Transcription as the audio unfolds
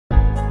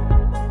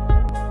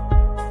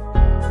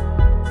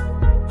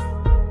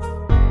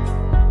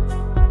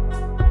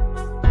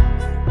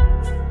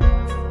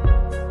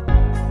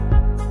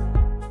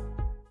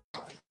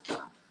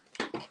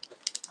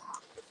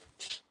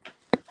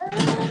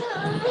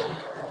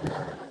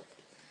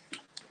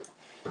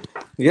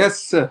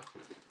Yes, sir.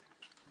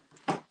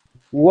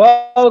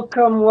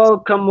 Welcome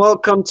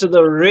to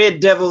the Red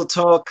Devil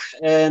Talk.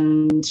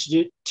 And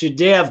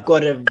today I've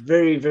got a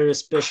very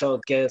special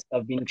guest.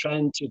 I've been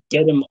trying to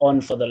get him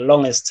on for the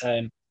longest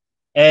time,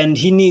 and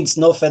he needs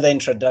no further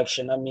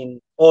introduction. I mean,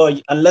 or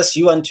unless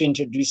you want to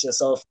introduce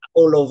yourself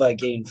all over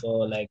again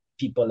for like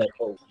people at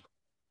home.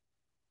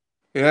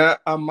 Yeah,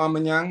 I'm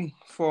Mame Niang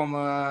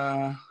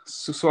from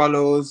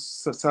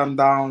Swallows,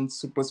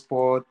 Sundowns,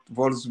 Supersport,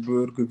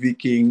 Wolfsburg,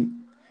 Viking,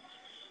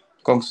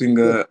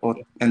 Kongsvinger,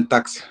 and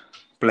Tax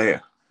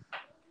player.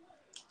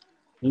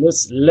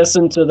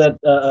 Listen to that.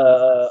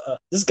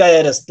 This guy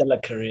had a stellar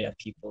career,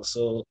 people.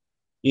 So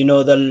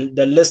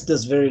the list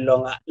is very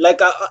long. I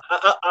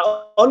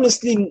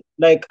honestly,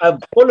 like, I've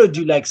followed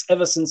you like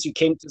ever since you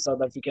came to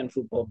South African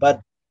football, but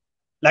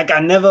like I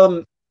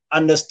never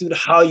understood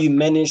how you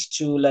managed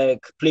to like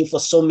play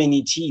for so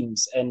many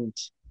teams, and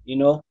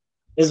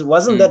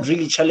wasn't that Mm.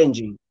 really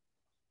challenging?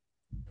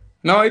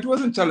 No, it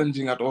wasn't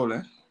challenging at all.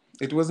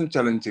 It wasn't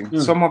challenging.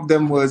 Mm, Some of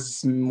them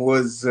was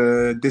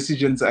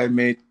decisions I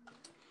made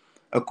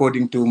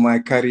according to my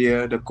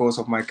career, the course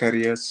of my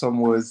career. Some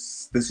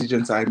was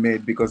decisions I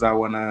made because I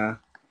wanna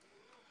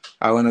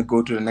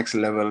go to the next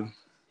level. mm,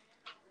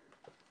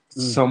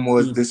 Some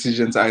was mm.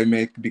 decisions I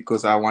make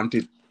because I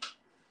wanted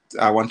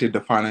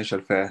the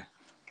financial fair,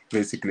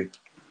 basically.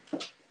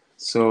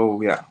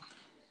 So yeah.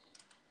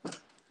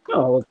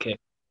 Oh, okay.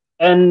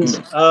 And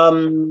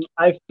Mm.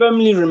 I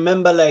firmly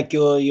remember like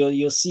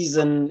your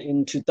season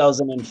in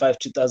 2005,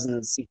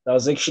 2006. I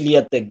was actually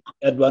at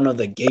one of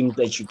the games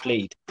that you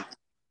played.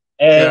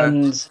 Yeah.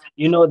 And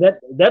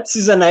that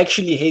season I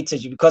actually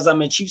hated you because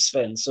I'm a Chiefs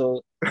fan. So,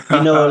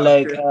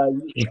 like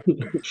Okay.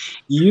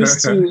 you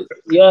used to,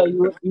 yeah,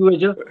 you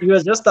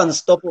were just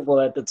unstoppable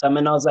at the time.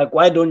 And I was like,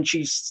 why don't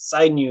Chiefs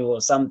sign you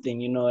or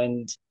something,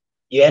 and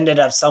you ended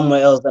up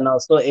somewhere else, and I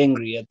was so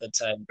angry at the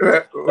time.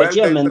 well, But well,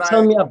 yeah, they man,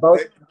 tell tried. me about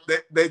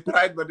They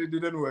tried, but it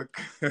didn't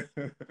work.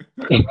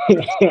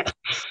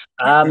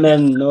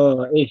 Man,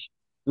 no.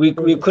 We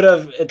could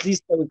have, at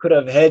least we could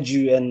have had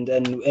you,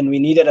 and we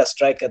needed a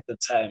strike at the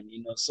time.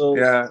 So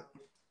Yeah.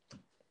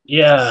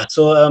 yeah.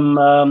 So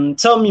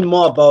tell me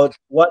more about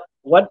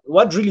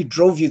what really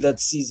drove you that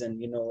season,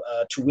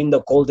 to win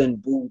the Golden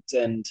Boot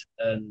and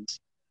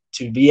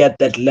to be at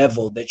that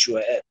level that you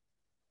were at.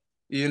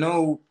 You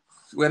know,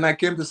 when I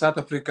came to South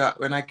Africa,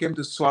 when I came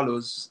to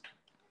Swallows,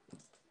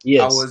 I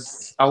Yes.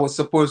 was I was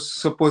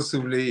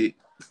supposedly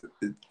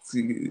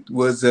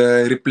was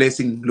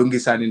replacing Lungi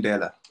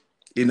Sanindela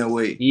in a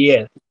way.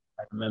 Yes,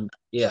 I remember.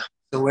 Yeah.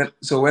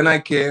 So when I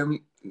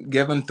came,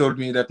 Gavin told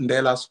me that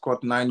Ndela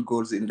scored 9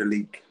 goals in the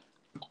league,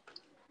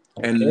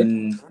 Okay.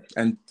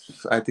 and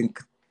I think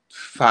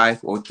 5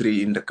 or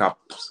 3 in the cup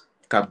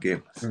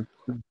game.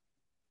 Mhm.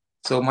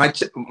 So my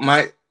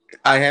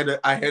I had a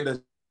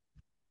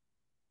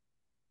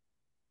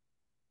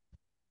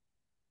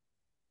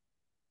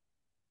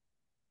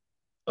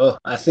Oh,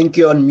 I think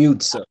you're on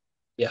mute, sir.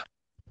 Yeah.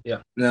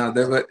 Yeah. no,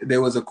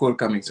 there was a call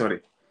coming.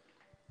 Sorry.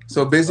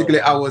 So Oh. basically,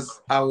 I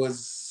was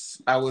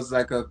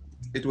like a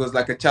it was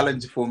like a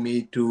challenge for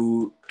me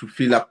to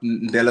fill up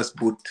Ndela's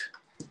boot.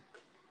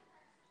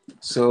 Mm,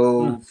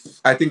 So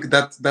I think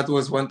that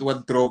was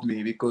what drove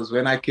me, because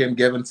when I came,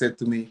 Gavin said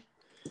to me,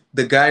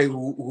 the guy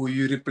who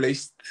you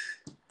replaced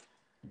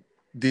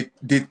did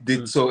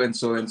mm, so and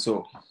so and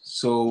so.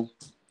 So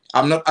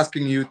I'm not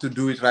asking you to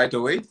do it right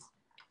away,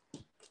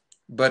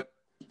 but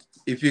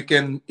if you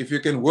can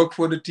work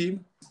for the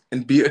team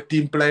and be a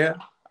team player,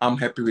 I'm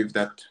happy with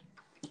that.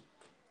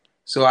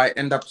 So I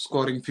end up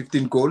scoring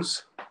 15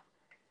 goals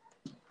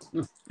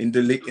mm. in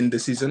the league in the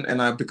season,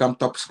 and I become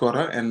top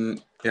scorer,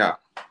 and yeah,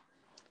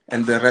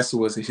 and the rest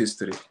was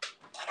history.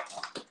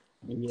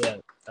 Yeah.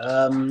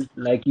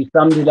 Like you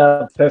summed it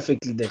up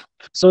perfectly there.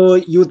 So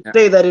you'd Yeah,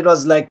 say that it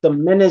was like the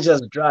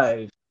manager's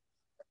drive,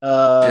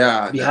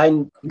 yeah,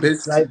 behind his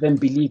this, drive and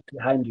belief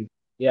behind you.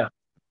 Yeah.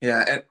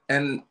 yeah,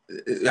 and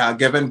yeah,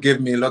 Gavin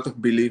gave me a lot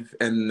of belief,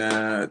 and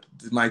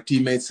my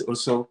teammates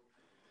also.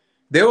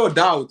 There were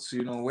doubts,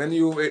 when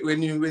you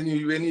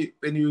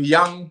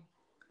young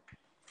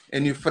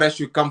and you fresh,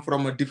 you come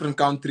from a different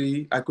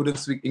country. I couldn't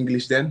speak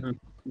English then. Mm,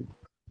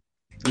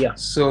 yeah.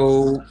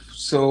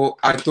 So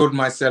I told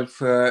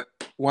myself,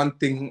 one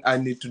thing I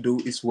need to do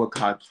is work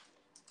hard.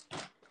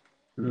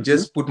 Hmm.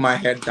 Just put my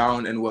head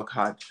down and work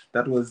hard.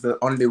 That was the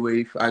only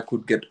way I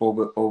could get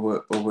over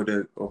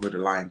the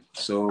line.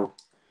 So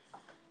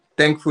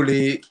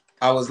thankfully,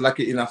 I was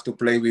lucky enough to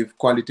play with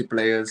quality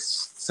players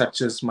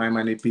such as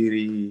Maimane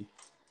Piri,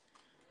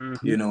 Hmm.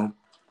 you know,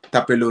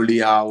 Tapelo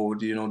Liao,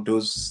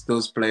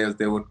 those players.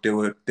 They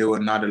were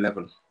another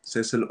level.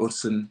 Cecil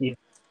Orson, Yeah.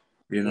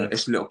 Yes.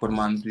 Ashley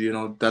Opperman,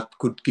 that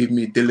could give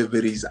me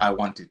deliveries I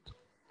wanted.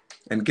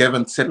 And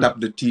Gavin set Mm. up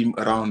the team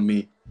around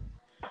me,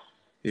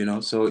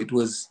 so it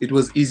was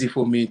easy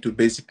for me to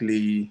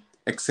basically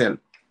excel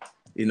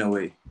in a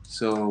way.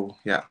 So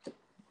yeah,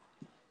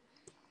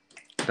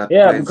 that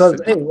Yeah, plays a because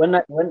big. hey,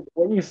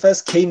 when you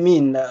first came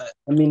in, I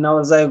mean, I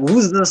was like,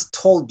 who's this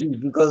tall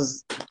dude?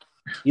 Because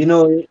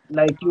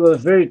like you were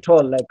very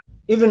tall. Like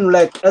even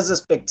like as a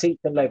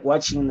spectator, like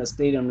watching in the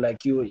stadium,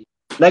 you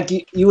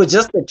were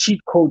just a cheat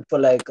code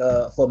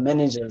for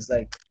managers.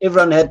 Like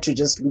everyone had to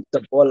just look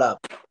the ball up,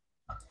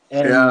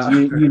 and Yeah,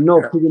 you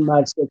know pretty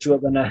much that you are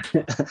gonna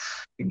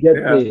get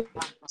yeah, there.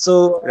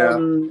 So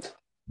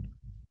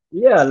yeah,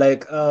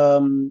 yeah,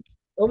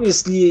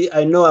 obviously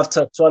I know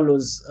after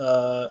Swallows,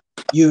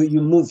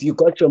 you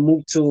got your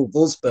move to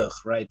Wolfsburg,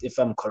 right? If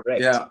I'm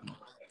correct. yeah,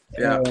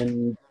 yeah.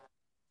 And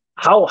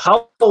how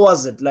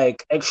was it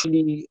like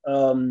actually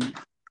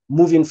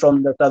moving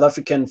from the South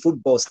African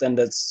football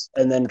standards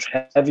and then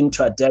having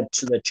to adapt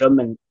to the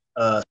German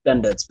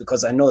standards,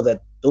 because I know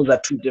that those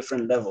are two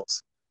different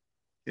levels.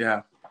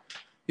 Yeah.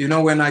 You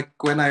know, when I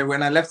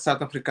left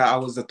South Africa, I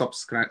was the top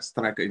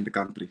striker in the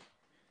country.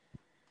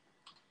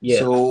 Yeah.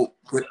 So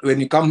when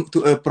you come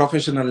to a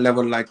professional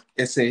level like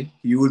SA,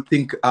 you will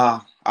think,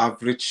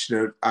 I've reached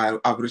the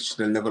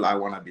level I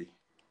want to be.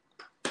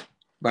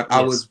 But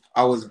Yes.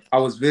 I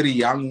was very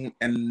young,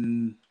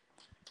 and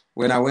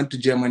when I went to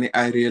Germany,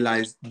 I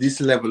realized this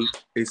level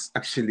is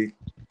actually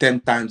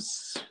 10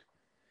 times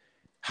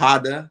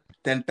harder,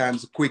 10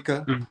 times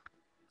quicker, Mm.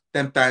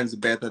 10 times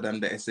better than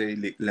the SA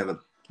league level,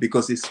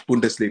 because it's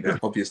Bundesliga.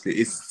 Obviously,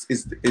 it's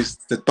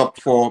the top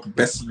four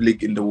best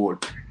league in the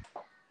world.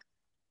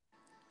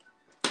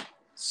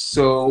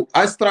 So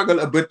I struggled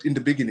a bit in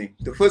the beginning.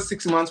 The first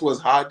 6 months was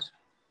hard,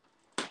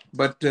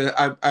 but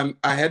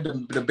I had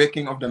the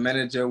backing of the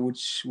manager,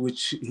 which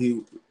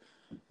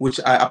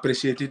I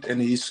appreciated,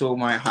 and he saw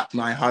my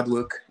hard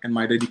work and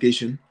my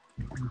dedication.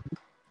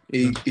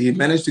 He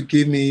managed to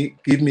give me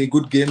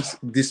good games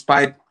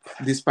despite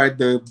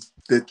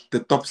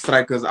the top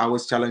strikers I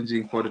was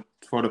challenging for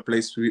the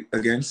place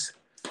against.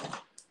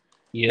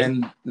 Yeah.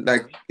 And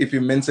like if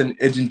you mention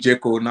Edin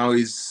Dzeko, now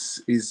he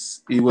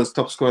was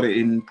top scorer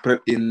in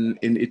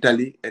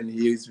Italy, and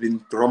he's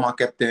been Roma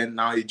captain.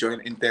 Now he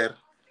joined Inter,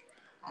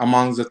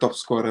 amongst the top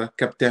scorer,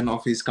 captain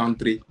of his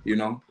country.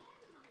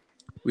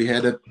 We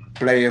had a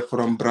player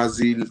from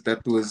Brazil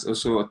that was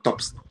also a top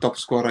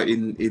scorer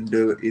in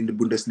the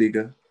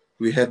Bundesliga.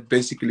 We had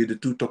basically the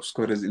two top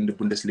scorers in the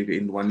Bundesliga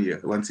in 1 year,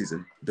 1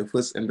 season, the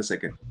first and the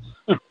second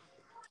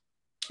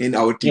in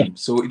our Yeah. team.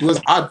 So it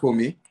was hard for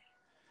me,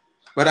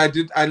 but I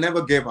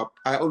never gave up.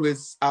 I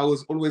was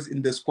always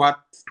in the squad,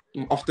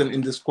 often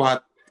in the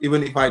squad.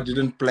 Even if I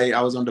didn't play,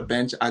 I was on the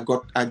bench. I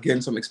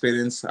gained some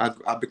experience.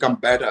 I become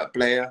better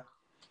player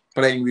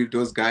playing with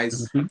those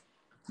guys. Mhm.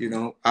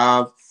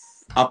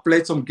 I've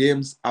played some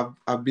games. I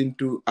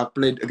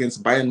played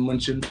against Bayern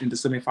München in the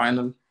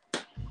semi-final.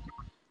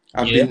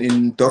 I've Yeah.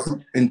 been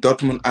in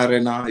Dortmund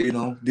Arena.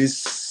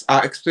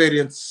 I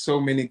experienced so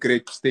many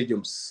great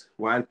stadiums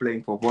while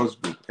playing for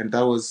Wolfsburg, and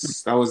that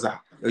was a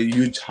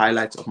huge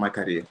highlight of my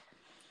career.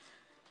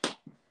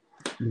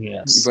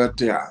 Yes.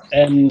 But yeah,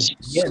 And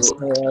yes,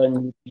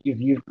 so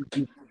you've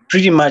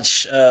pretty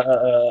much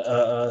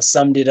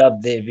summed it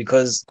up there,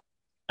 because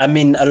I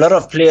mean, a lot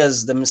of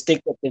players, the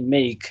mistake that they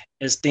make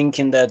is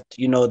thinking that,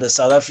 the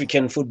South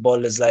African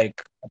football is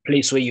like a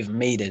place where you've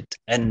made it,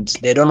 and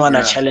they don't want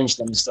to yeah, challenge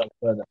themselves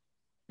further.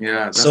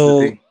 yeah, that's the So,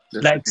 thing.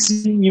 That's the like thing.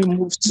 seeing you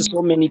move to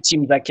so many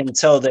teams, I can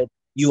tell that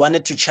you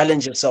wanted to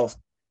challenge yourself Yeah.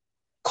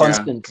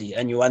 constantly,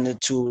 and you wanted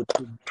to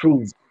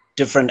improve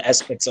different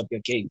aspects of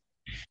your game.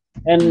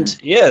 Mm.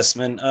 And yes,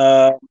 man,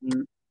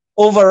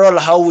 overall,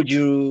 how would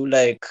you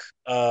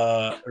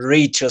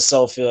rate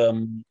yourself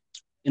in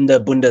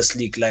the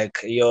Bundesliga, like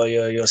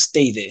your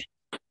stay there?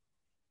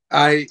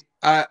 I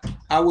I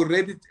I would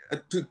rate it a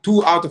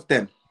 2 out of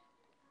 10,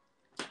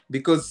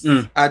 because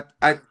Mm,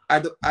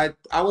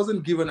 I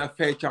wasn't given a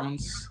fair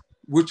chance,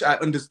 which I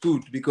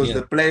understood because yeah.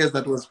 the players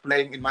that was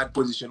playing in my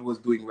position was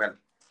doing well.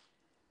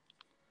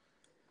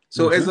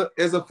 So Mm-hmm.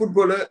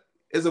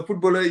 as a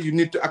footballer, you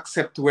need to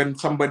accept when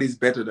somebody is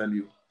better than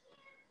you.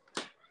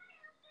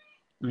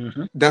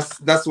 Mm-hmm.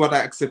 That's what I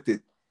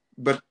accepted,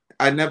 but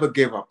I never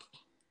gave up.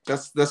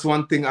 That's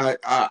one thing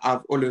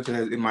I've always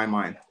had in my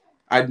mind.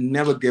 I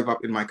never gave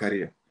up in my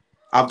career.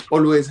 I've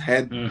always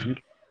Mm-hmm.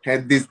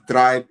 had this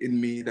drive in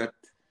me that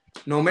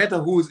no matter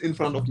who's in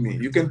front of me,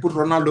 you can put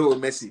Ronaldo or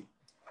Messi,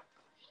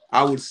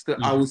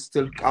 Mm-hmm. I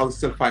will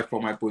still fight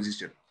for my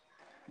position.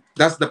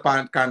 That's the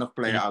kind of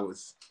player I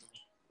was.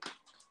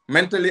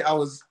 Mentally, I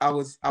was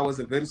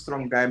a very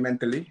strong guy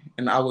mentally,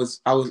 and I was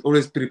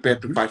always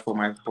prepared to Mm-hmm. fight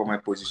for my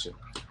position.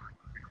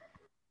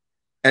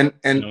 And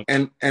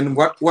Okay.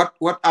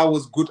 what I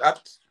was good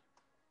at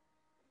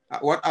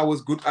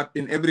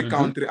in every Mm-hmm.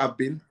 country I've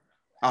been,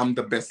 I'm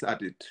the best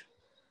at it,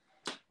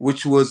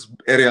 which was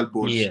aerial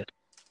balls. Yeah.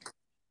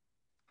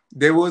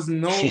 There was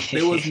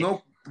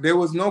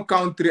no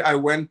country I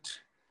went,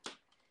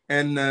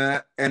 and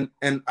I'm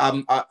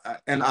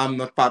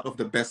not part of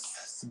the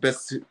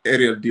best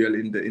aerial deal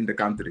in the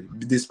country,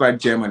 despite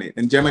Germany.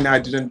 In Germany, I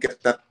didn't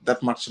get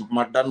that much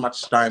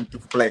time to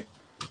play.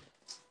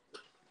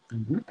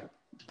 Mm-hmm.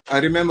 I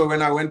remember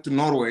when I went to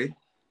Norway,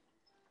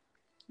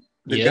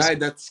 the Yes. guy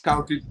that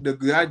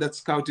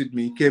scouted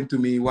me came to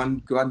me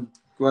one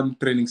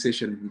training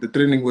session. The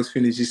training was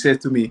finished. He says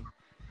to me,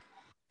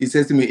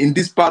 in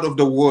this part of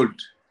the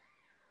world,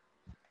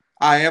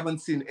 I haven't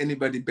seen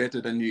anybody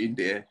better than you in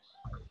the air.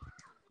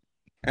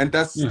 And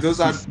that's Mm.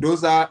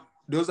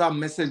 those are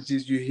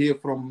messages you hear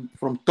from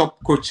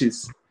top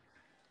coaches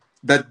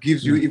that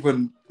gives you Mm.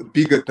 even a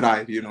bigger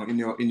drive,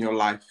 in your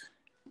life.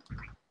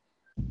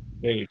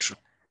 Very true.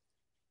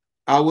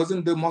 I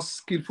wasn't the most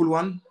skillful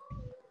one,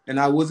 and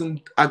I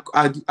wasn't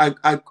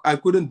I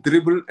couldn't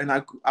dribble, and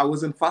I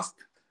wasn't fast.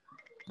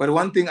 But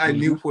one thing I Mm-hmm.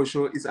 knew for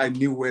sure is I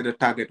knew where the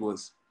target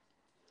was.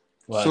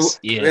 So Was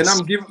yes.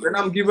 when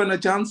I'm given a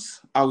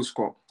chance, I will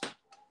score.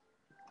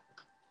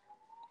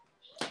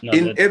 No,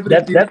 In that every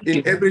that team, that gives.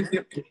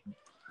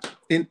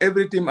 in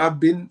every team I've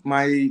been,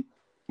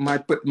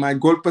 my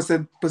goal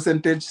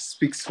percentage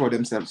speaks for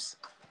themselves.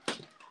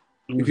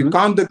 If you Mm-hmm.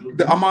 count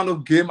the amount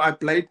of game I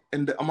played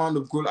and the amount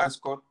of goal I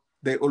scored,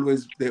 they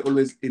always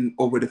in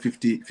over the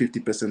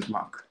 50%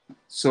 mark.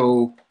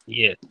 So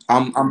Yeah.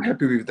 I'm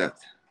happy with that.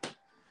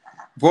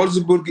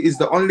 Wolfsburg is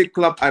the only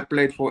club I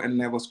played for and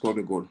never scored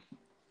a goal.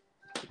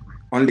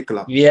 Only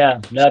club. Yeah.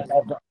 That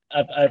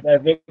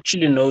I've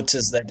actually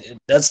noticed that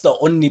that's the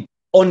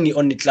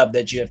only club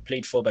that you have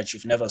played for, but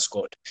you've never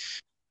scored.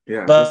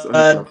 Yeah, that's the only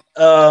But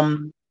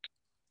club.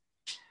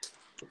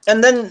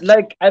 and then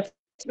like I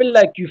feel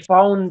like you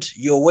found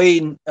your way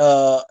in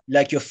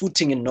like your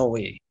footing in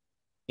Norway.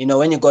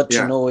 When you got to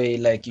Yeah, Norway,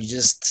 like you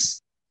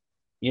just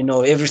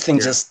everything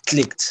yeah, just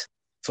clicked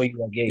for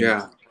you again.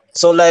 yeah,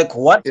 So like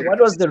what yeah. what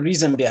was the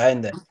reason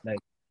behind that? Like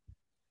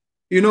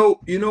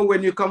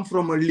When you come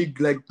from a league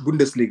like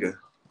Bundesliga,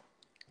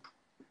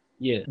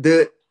 yeah.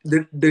 the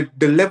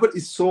level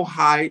is so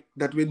high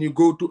that when you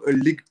go to a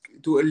league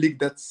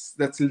that's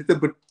a little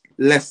bit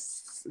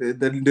less,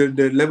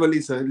 the level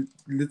is a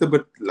little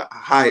bit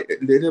high, a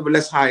little bit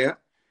less higher.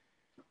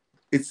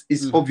 It's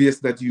Mm. obvious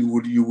that you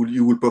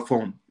will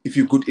perform if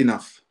you're good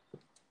enough.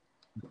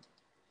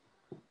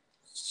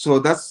 So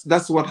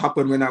that's what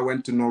happened when I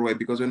went to Norway,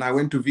 because when I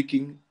went to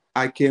Viking,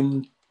 I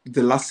came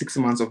the last 6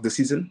 months of the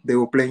season. They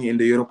were playing in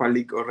the Europa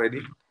League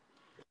already,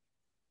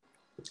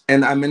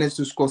 and I managed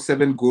to score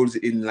 7 goals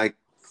in like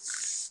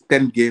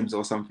 10 games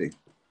or something.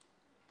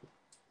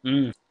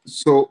 Mm.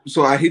 So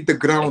I hit the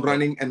ground Okay.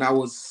 running, and I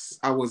was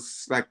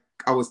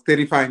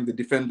terrifying the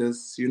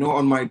defenders.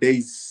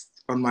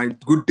 On my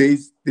good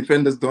days,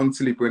 defenders don't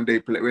sleep when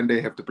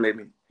they have to play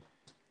me.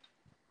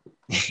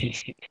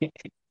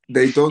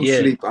 They don't Yeah.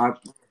 sleep.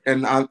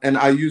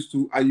 I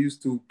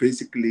used to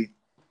basically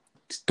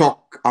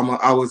talk.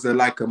 I was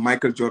like a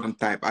Michael Jordan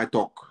type. I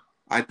talk.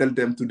 I tell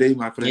them, today,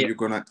 my friend, Yeah. you're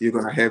gonna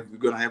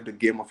have the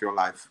game of your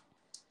life.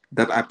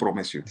 That I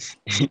promise you.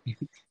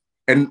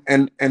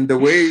 And the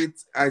way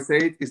I say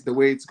it is the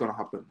way it's gonna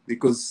happen,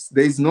 because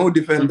there is no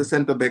defender Mm.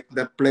 center back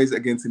that plays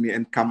against me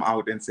and come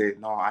out and say,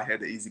 no, I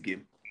had an easy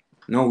game.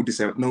 No Mm.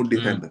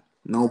 defender,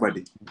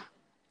 nobody.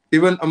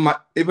 Even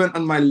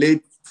on my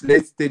late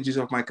stages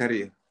of my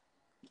career,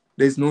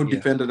 there's no Yeah.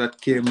 defender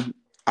that came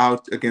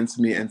out against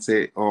me and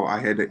say, oh, I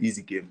had an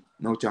easy game.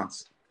 No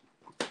chance.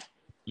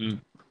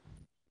 Mm.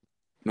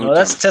 No No,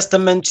 that's chance.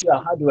 testament to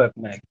your hard work,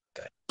 Mike.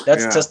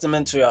 That's Yeah.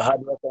 testament to your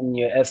hard work and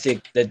your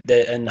ethic that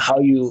and how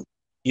you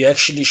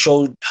actually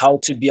showed how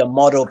to be a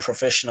model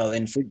professional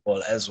in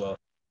football as well.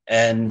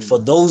 And for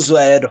Mm. those who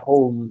are at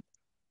home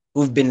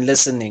who've been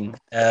listening,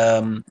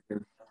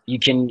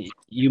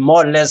 you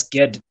more or less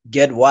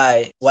get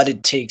why what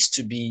it takes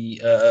to be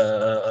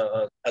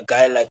a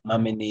guy like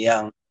Mame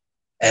Niang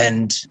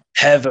and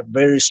have a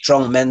very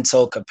strong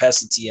mental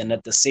capacity, and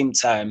at the same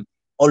time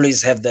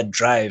always have that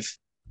drive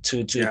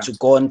Yeah. to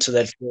go into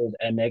that field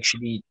and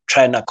actually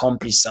try and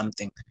accomplish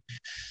something.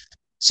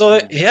 So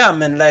Mm. yeah,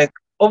 man, like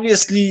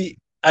obviously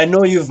I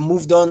know you've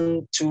moved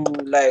on to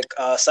like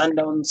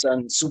Sundowns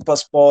and Super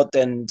Sport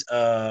and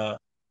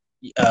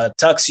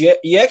Tax.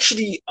 You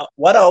actually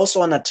what I also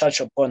want to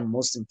touch upon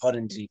most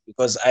importantly,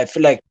 because I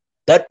feel like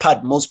that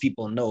part most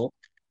people know,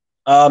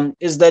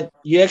 is that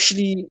you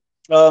actually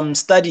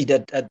studied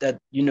at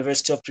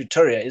University of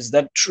Pretoria. Is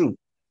that true?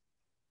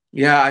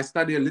 Yeah, I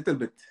study a little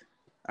bit.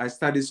 I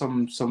study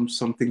some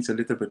things a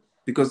little bit,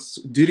 because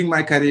during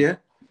my career,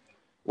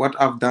 what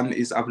I've done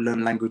is I've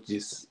learned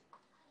languages.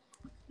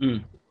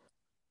 Mm.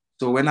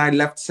 So when I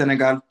left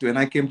Senegal, when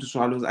I came to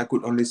Swallows, I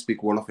could only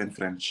speak Wolof and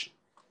French.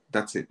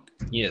 That's it.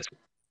 Yes.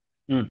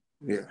 Mm.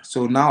 Yeah.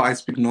 So now I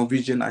speak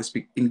Norwegian, I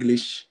speak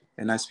English,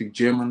 and I speak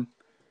German,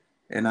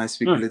 and I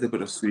speak a Mm. little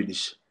bit of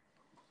Swedish.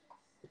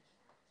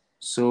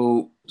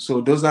 So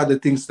those are the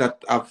things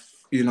that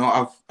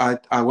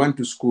I went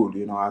to school.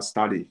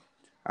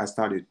 I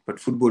studied, but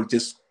football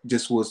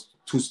just was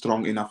too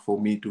strong enough for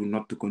me to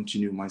not to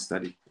continue my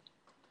study.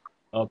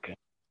 Okay.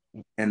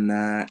 And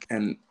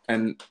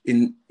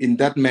in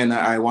that manner,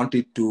 I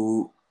wanted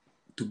to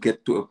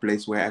get to a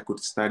place where I could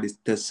study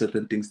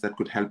certain things that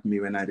could help me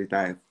when I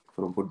retire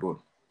from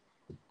football,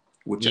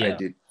 which I Yeah.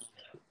 did.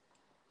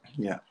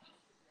 Yeah.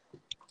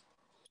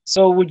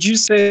 So would you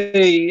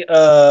say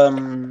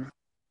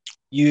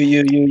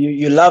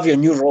you love your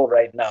new role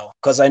right now?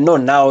 Because I know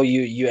now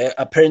you are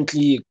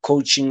apparently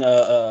coaching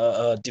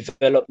a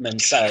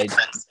development side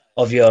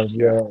of your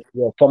Yeah.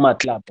 your former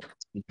club.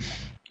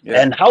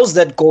 Yeah. And how's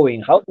that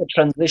going? How's the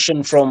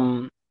transition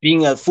from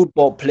being a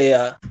football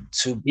player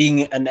to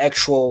being an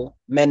actual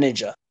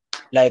manager?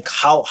 Like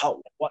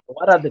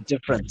what are the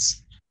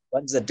difference?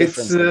 What's the It's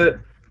difference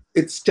there?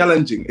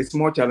 challenging. It's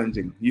more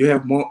challenging. You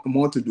have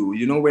more to do.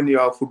 You know, when you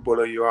are a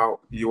footballer, you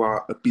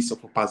are a piece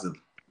of a puzzle.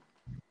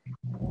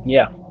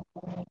 Yeah.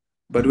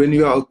 But when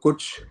you are a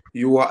coach,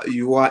 you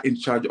are in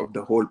charge of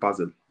the whole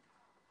puzzle.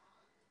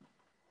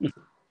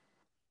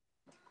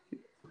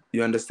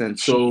 You understand?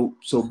 So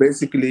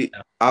basically,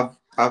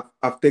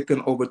 I've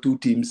taken over two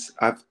teams.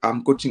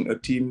 I'm coaching a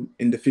team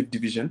in the fifth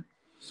division,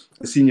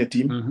 a senior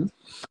team Mm-hmm.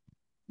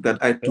 that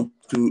I Okay. took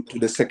to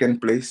the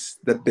second place.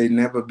 That they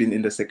never been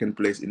in the second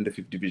place in the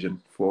fifth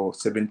division for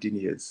 17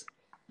 years.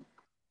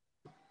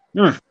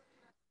 Mm.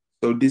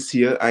 So this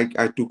year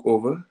I took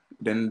over.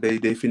 Then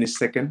they finished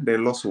second. They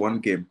lost one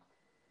game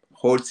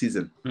whole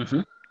season.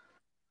 Mm-hmm.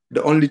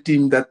 The only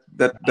team that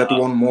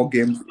won more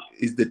games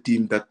is the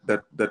team that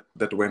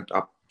went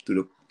up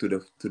to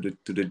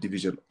the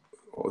division,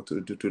 or to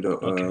the Okay.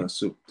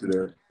 to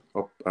the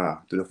up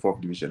to the fourth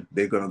division.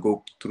 They're gonna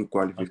go through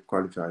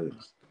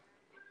qualifiers.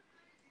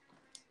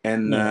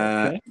 And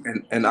Yeah.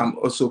 Okay. and I'm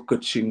also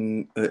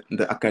coaching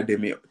the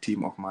academy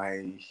team of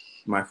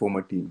my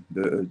former team,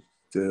 the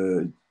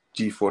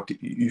G14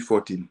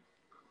 U14.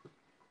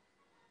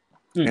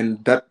 Mm.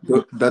 And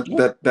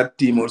that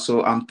team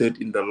also, I'm third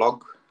in the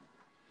log.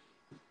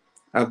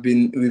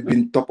 We've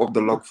been top of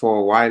the log for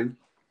a while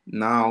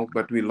now,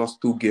 but we lost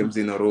two games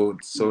in a row,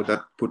 so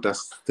that put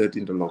us third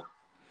in the log.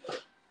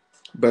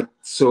 But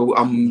so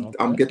I'm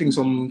Okay. getting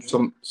some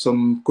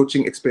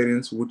coaching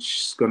experience,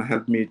 which gonna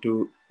help me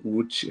to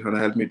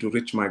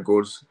reach my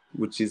goals,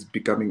 which is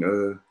becoming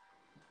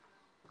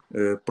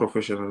a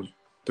professional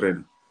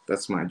trainer.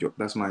 That's my job.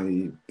 That's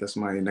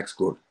my next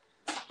goal.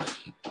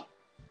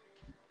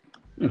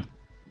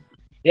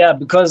 Yeah,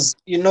 because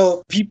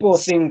people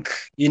think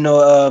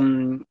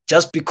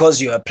just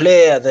because you're a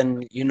player,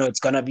 then it's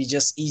gonna be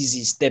just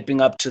easy stepping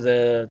up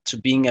to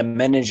being a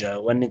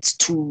manager when it's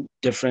two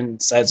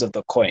different sides of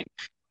the coin.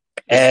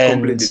 It's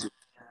And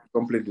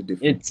completely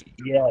different. it's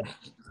yeah.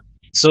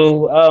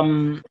 So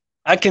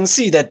I can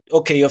see that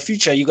okay, your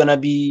future you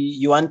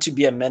want to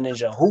be a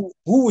manager. Who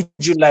would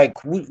you like?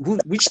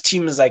 Which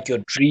team is like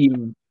your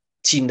dream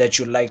team that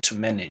you'd like to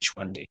manage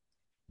one day?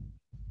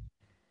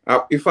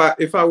 If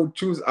I would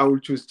choose, I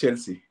would choose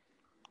Chelsea.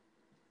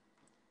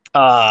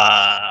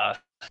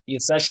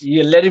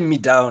 You're letting me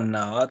down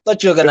now. I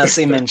thought you were gonna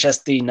say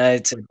Manchester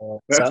United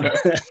or something.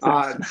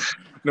 Ah,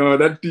 no,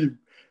 that team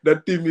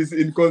is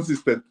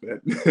inconsistent, man.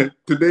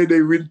 Today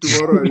they win,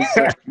 tomorrow it's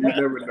like you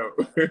never know.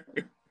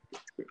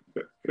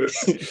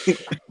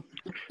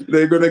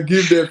 They're gonna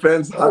give their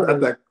fans heart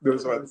attack.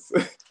 Those ones.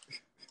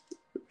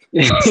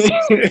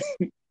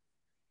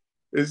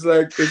 It's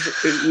like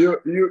you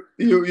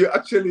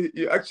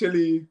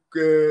actually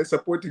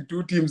supporting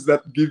two teams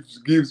that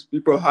gives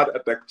people heart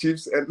attack.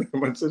 Chiefs and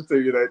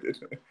Manchester United.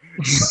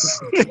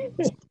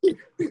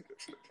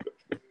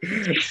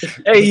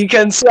 Hey, you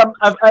can see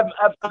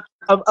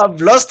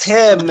I've lost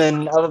hair,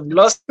 man. I've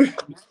lost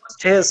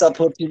hair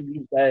supporting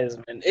these guys,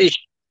 man. Ish,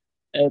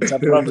 it's a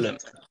problem.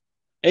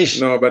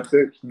 Ish. No, but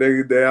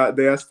they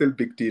are still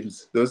big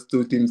teams. Those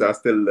two teams are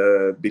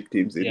still big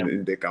teams Yeah.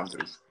 in their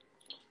countries.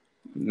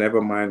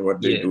 Never mind what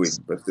they're Yes. doing,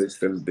 but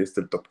they're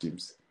still top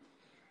teams.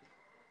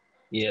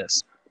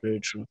 Yes. Very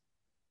true.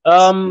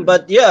 Yeah.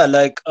 But yeah,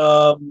 like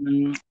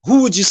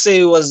who would you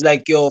say was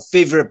like your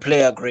favorite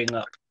player growing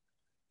up?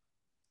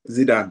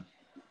 Zidane.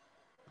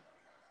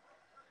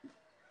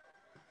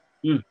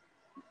 Hmm.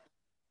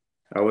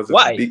 I was a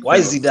Why? big Why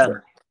fan of Zidane?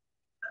 Zidane.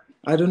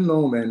 I don't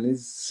know, man.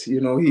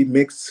 He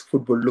makes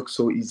football look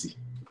so easy.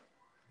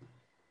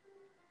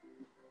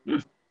 Hmm.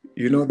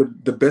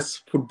 The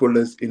best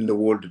footballers in the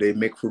world, they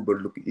make football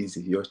look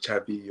easy. Your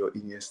Xavi, your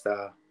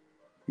Iniesta,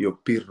 your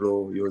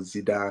Pirlo, your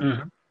Zidane.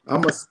 Mhm.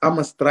 I'm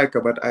a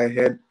striker, but I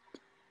had,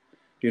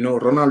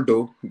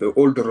 Ronaldo, the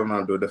older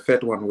Ronaldo, the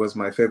fat one, was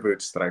my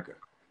favorite striker,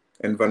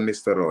 and Van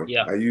Nistelrooy.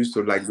 Yeah. I used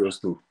to like those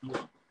two.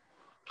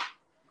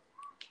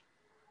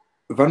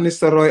 Van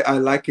Nistelrooy, I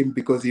like him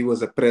because he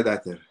was a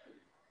predator.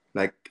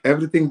 Like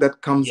everything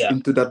that comes Yeah.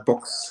 into that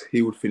box,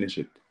 he would finish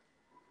it. Yeah.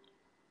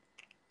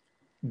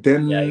 He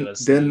Then,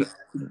 was. then,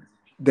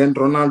 then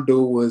Ronaldo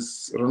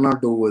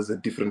was a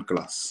different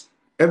class.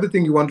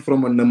 Everything you want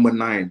from a number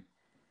 9,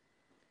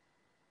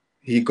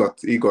 he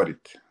got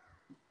it.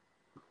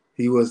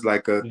 He was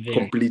like a Very.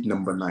 complete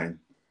number 9.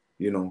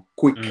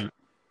 Quick,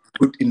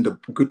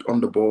 good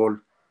on the ball.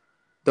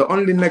 The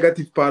only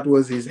negative part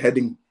was his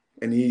heading,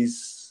 and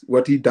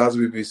what he does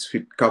with his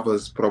feet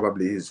covers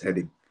probably his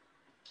heading.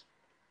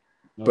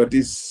 But Okay.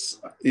 it's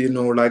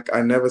like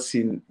I never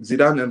seen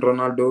Zidane and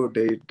Ronaldo.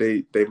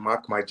 They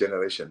mark my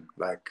generation.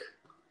 Like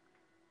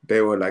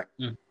they were like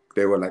Mm.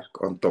 they were like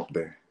on top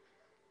there.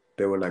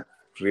 They were like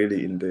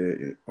really in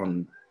the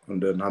on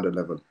the another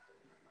level.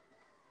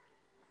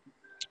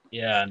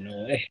 Yeah.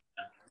 No.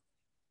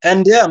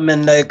 And yeah,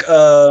 man. Like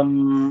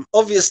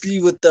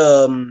obviously with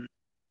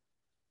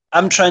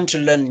I'm trying to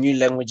learn new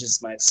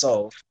languages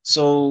myself.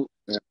 So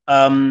Yeah.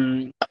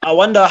 I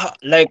wonder,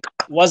 like,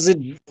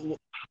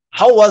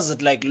 how was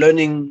it like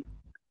learning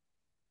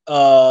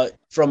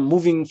from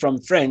moving from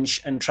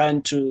French and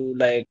trying to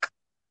like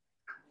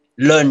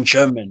learn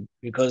German?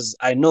 Because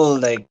I know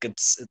like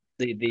it's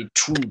the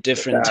two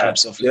different Yeah,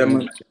 types of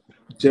German,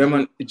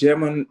 language.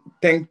 German.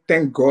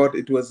 Thank God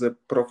it was a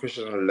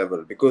professional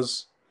level,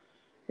 because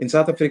in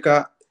South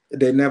Africa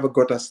they never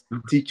got us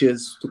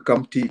teachers to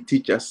come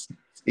teach us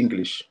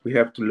English. We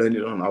have to learn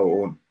it on our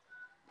own.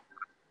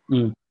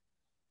 Mm.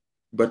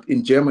 But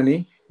in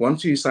Germany,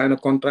 once you sign a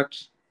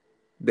contract,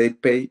 the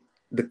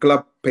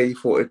club pay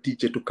for a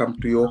teacher to come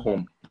to your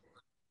home.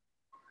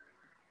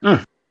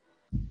 Mm.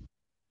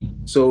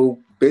 So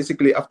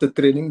basically, after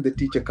training, the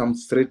teacher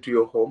comes straight to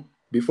your home.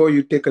 Before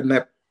you take a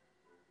nap,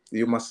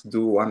 you must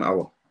do 1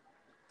 hour.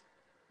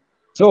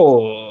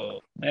 So,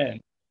 man.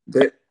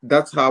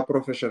 That's how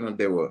professional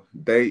they were.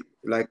 They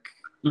like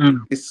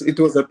Mm.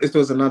 it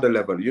was another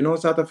level. You know,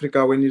 South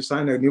Africa, when you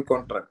sign a new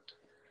contract,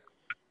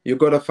 you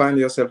gotta find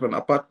yourself an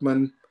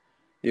apartment.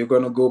 You're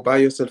gonna go buy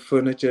yourself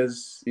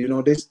furnitures. You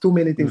know, there's too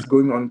many Mm. things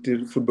going on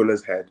to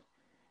footballers' head.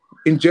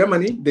 In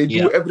Germany, they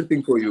Yeah. do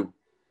everything for you.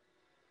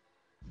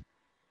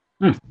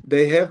 Mm.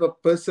 They have a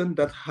person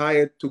that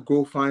hired to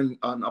go find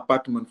an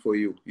apartment for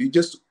you.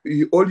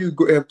 All you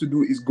have to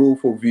do is go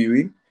for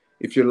viewing.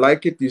 If you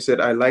like it, you said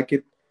I like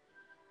it.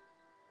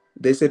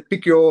 They said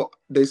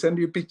they send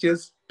you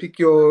pictures, pick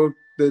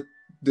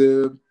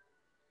the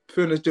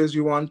furnitures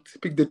you want,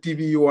 pick the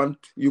TV you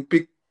want, you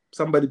pick,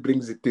 somebody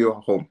brings it to your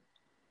home,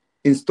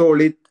 install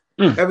it,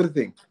 Mm.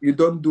 everything. You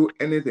don't do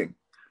anything,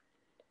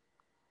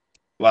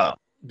 Wow.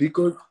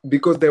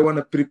 because they want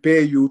to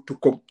prepare you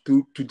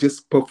to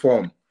just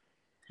perform.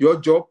 Your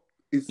job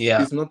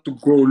Yeah. is not to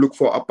go look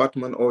for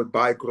apartment or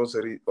buy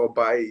grocery or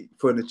buy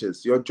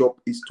furnitures. Your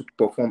job is to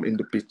perform in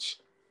the pitch.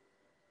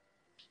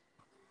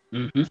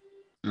 Mm-hmm.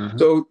 Mm-hmm.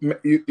 So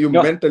you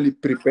Yeah. mentally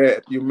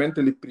prepared. You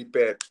mentally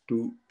prepared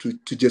to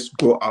just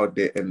go out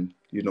there and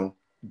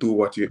do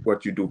what you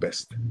do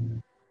best.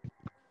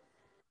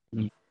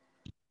 Mm.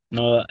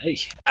 No,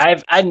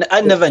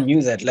 I never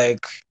knew that.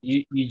 Like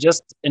you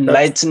just That's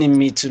enlightening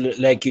me to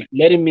like you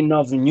letting me know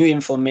of new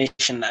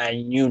information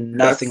I knew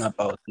nothing that's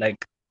about.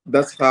 Like,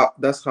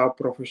 that's how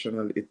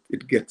professional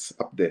it gets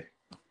up there.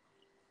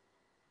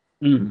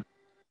 mm.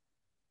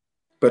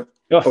 But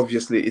Yeah,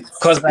 obviously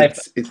because I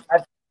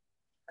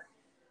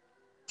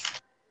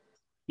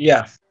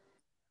yeah.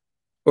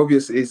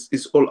 obviously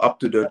it's all up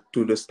to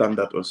the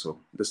standard also.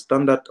 The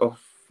standard of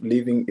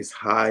living is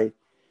high.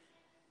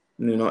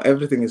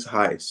 Everything is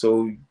high,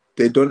 so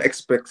they don't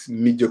expect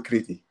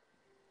mediocrity.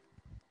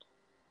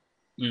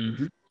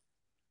 Mm-hmm.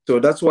 So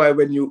that's why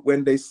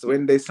when they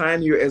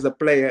sign you as a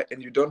player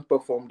and you don't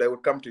perform, they will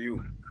come to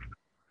you.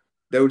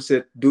 They will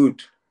say,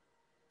 dude,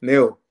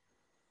 Neil,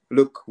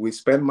 look, we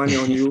spend money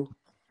on you.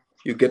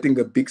 You're getting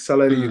a big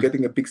salary. You're Mm.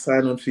 getting a big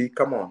sign-on fee.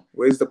 Come on,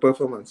 where's the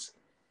performance?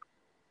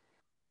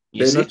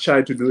 You They're see? not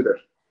shy to do that.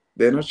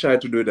 They're not shy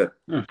to do that.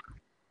 Mm.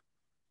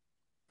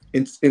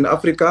 In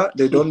Africa,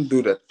 they don't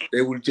do that.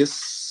 They will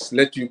just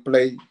let you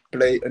play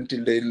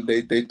until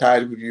they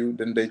tired with you.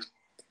 Then they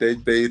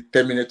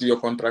terminate your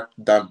contract.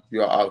 Done.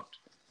 You're out.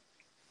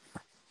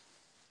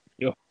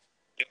 Yeah.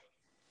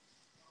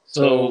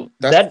 So So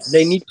that that's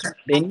they need to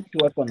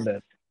work on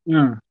that.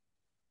 Mm.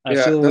 I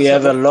yeah. feel we That's a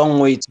have a lot. long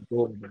way to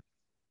go.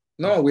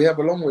 No, we have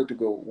a long way to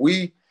go.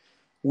 We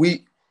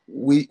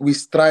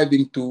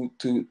striving to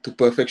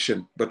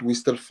perfection, but we're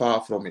still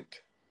far from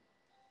it.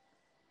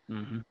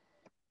 Mm-hmm.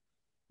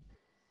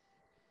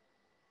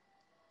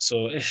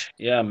 So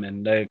yeah,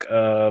 man. Like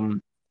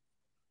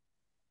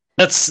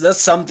that's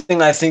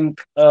something I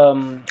think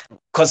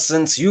because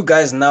since you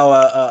guys now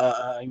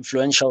are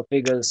influential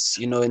figures,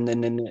 in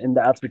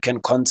the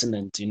African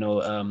continent,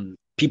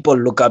 people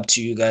look up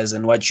to you guys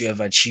and what you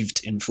have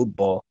achieved in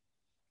football.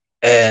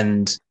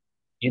 And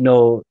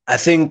I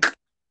think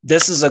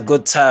this is a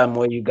good time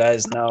where you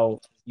guys now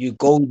you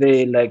go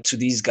there like to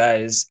these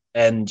guys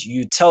and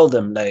you tell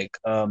them like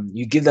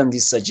you give them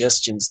these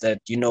suggestions that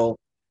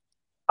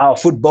our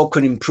football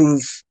could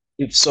improve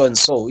if so and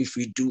so, if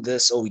we do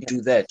this or we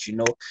do that,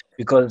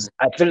 because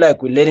I feel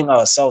like we're letting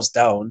ourselves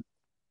down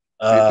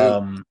We do.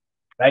 um,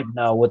 right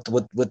now with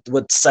the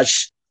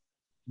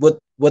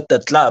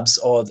clubs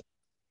or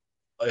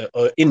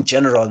in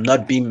general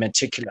not being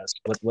meticulous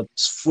with Yeah.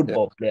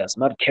 football players,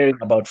 not caring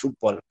about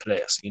football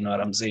players. You know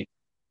what I'm saying?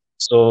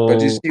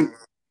 But So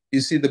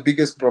you see the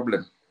biggest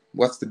problem.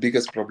 What's the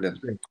biggest problem?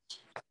 yes,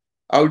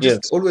 I would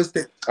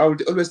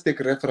always take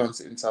reference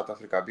in South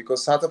Africa,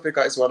 because South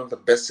Africa is one of the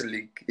best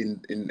league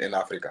in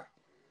Africa.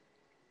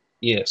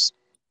 yes,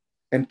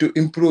 And to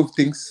improve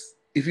things,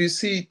 if you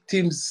see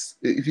teams,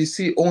 if you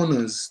see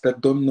owners that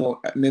don't know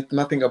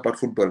nothing about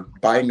football,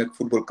 buying a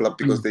football club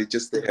because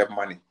mm, they have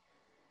money,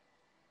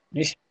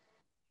 yes,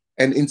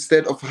 and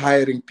instead of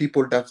hiring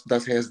people that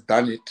has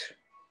done it,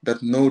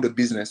 that know the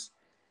business,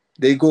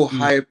 they go mm,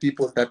 hire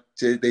people that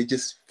they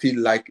just feel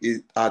like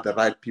are the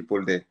right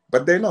people there,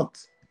 but they're not.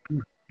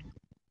 mm,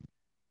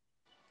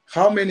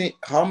 How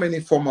many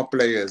former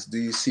players do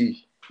you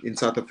see in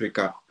South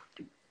Africa?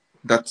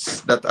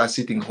 that are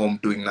sitting home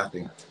doing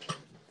nothing.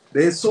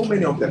 There's so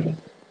many of them.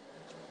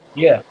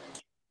 Yeah,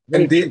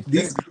 very And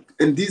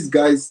true. these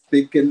guys,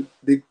 they could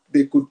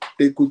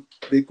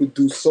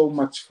do so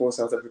much for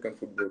South African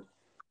football.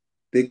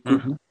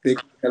 Mm-hmm. They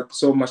could help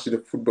so much the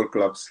football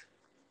clubs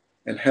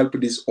and help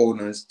these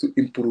owners to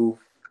improve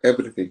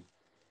everything.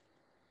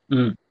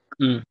 Mm.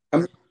 Mm.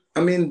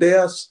 I mean,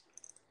 there's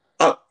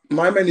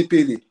Mame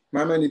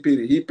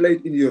Piri. He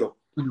played in Europe.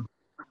 Mm.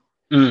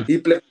 Mm. He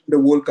played in the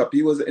World Cup.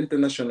 He was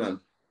international.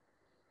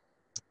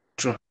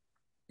 True.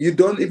 You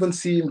don't even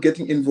see him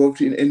getting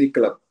involved in any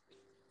club.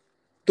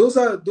 Those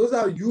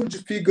are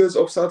huge figures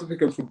of South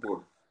African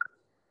football.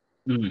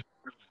 Mm.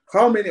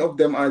 How many of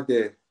them are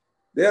there?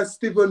 There's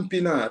Stephen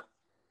Pienaar,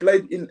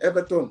 played in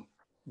Everton,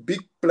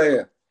 big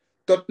player,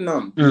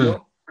 Tottenham.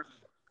 Mm.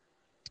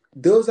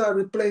 Those are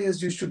the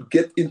players you should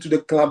get into the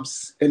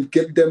clubs and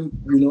get them,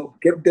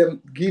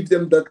 give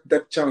them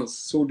that chance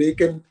so they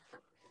can,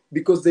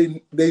 because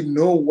they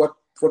know what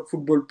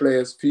football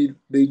players feel.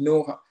 They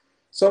know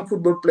some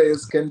football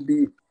players can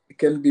be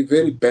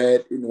very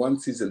bad in one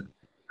season.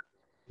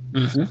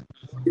 Mm-hmm.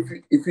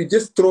 If you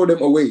just throw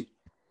them away,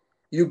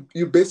 you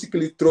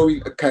basically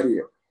throwing a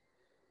career.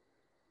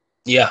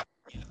 Yeah,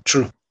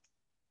 true.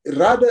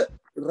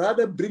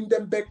 Rather bring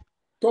them back,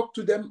 talk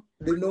to them.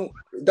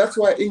 That's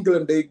why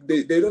England, they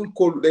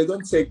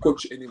don't say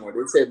coach anymore,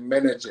 they say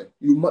manager.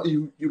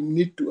 You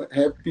need to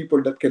have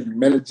people that can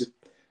manage it.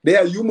 They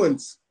are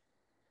humans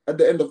at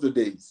the end of the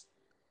days.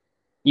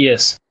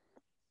 Yes.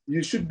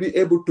 You should be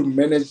able to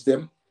manage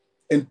them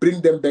and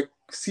bring them back,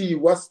 see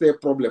what's their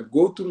problem,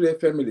 go to their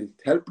family,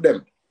 help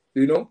them,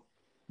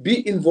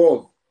 be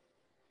involved.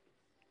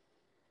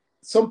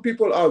 Some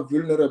people are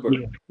vulnerable.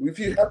 Yeah. If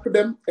you help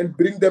them and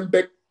bring them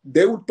back,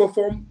 they will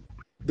perform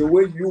the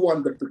way you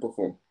want them to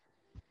perform.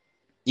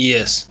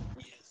 Yes.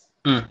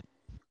 Mm.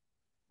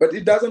 But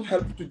it doesn't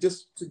help to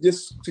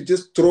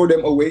just throw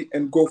them away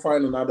and go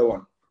find another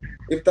one.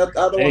 If that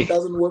other one Hey.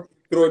 doesn't work,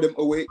 throw them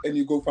away and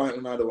you go find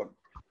another one.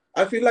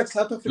 I feel like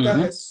South Africa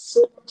Mm-hmm. has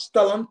so much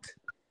talent,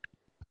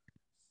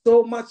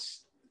 so much.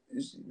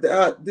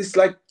 This,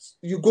 like,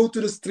 you go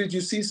to the street,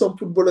 you see some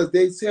footballers,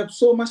 they have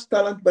so much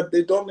talent, but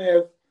they don't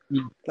have,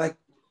 like,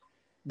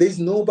 there's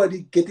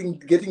nobody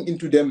getting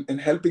into them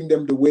and helping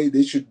them the way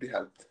they should be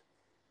helped.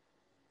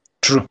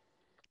 True.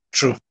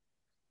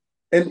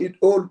 And it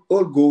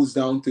all goes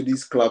down to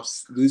these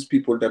clubs, these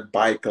people that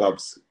buy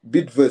clubs.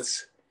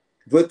 Bidvest.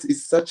 Wits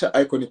is such an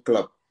iconic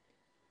club.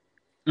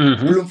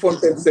 Mm-hmm.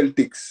 Bloemfontein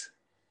Celtics,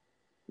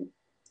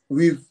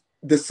 with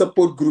the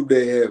support group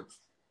they have,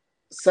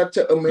 such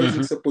an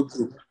amazing support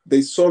group.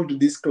 They sold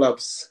these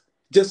clubs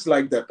just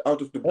like that,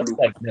 out of the Just blue.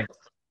 like that.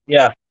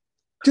 Yeah,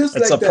 Just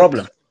it's like a that.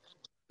 problem.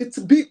 It's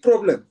a big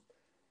problem.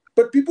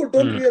 But people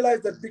don't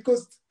realize that,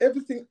 because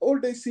everything, all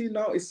they see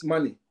now is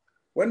money.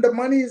 When the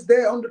money is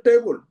there on the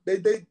table, they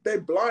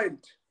blind.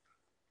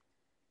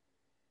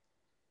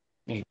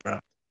 Hey, bro.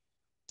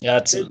 Yeah,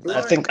 it's. They I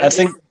blind. think. I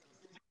think.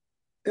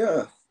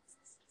 Yeah.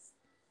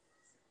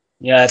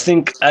 Yeah, I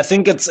think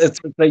it's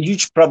a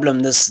huge problem.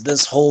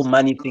 This whole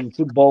money thing,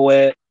 football,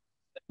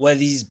 where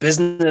these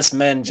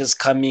businessmen just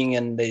coming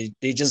and they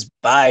just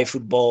buy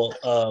football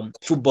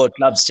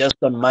clubs just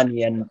on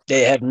money, and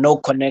they have no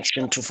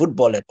connection to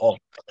football at all.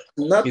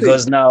 Nothing.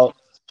 Because now,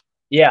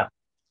 yeah,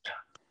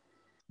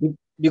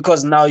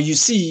 because now you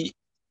see,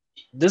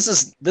 this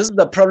is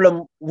the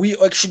problem we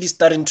actually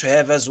starting to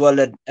have as well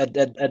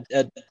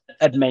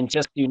at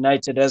Manchester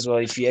United as well.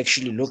 If you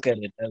actually look at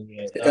it as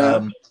well,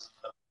 Yeah.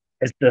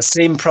 it's the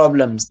same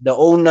problems. The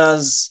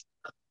owners,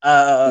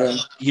 Yeah.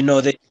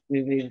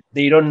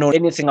 they don't know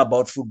anything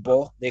about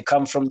football. They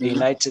come from the Mhm.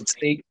 United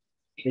States.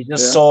 They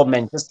just Yeah. saw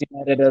Manchester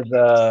United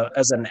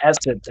as an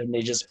asset, and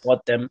they just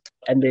bought them.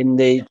 And then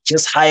they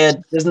just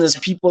hired business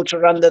people to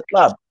run the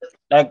club.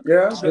 Like,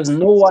 Yeah. there's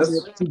no one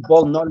with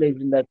football knowledge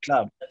in that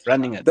club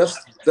running it.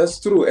 That's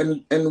true.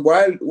 And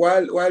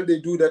while they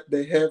do that,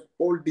 they have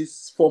all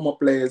these former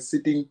players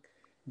sitting,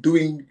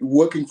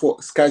 working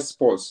for Sky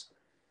Sports.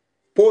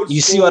 Paul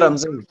You see what I'm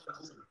Scholes, saying?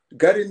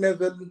 Gary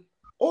Neville,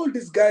 all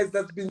these guys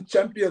that's been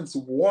champions,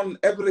 won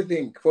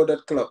everything for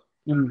that club.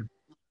 Mm.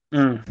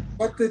 Mm.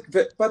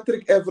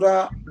 Patrick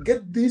Evra,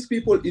 get these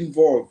people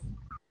involved.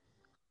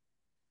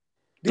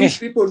 These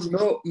people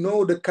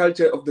know the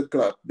culture of the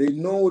club. They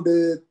know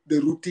the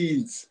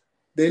routines.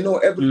 They know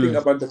everything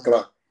about the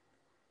club.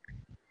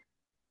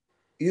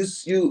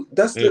 That's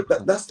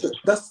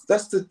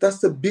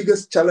the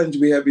biggest challenge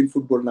we have in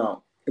football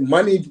now.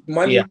 Money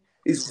Yeah.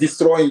 is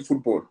destroying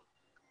football.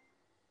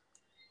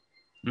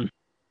 Mm.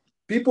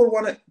 People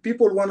wanna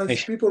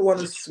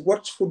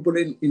watch football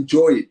and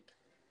enjoy it.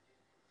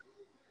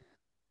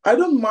 I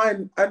don't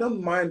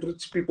mind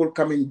rich people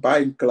coming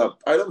buying club.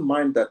 I don't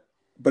mind that,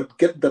 but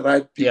get the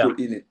right people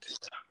in it.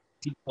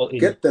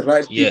 Get the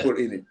right people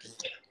in it.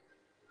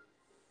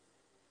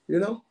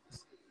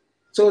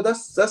 So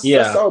that's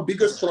Yeah. our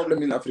biggest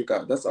problem in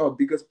Africa. That's our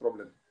biggest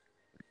problem.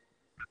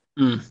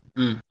 I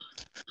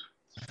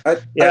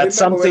It's remember when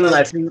something I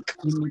I think.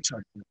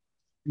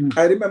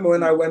 I remember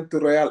when I went to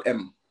Royal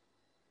M.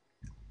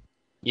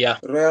 Yeah.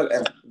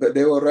 But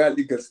they were Royal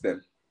Eagles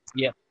then.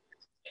 Yeah.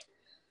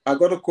 I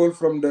got a call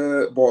from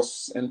the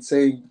boss and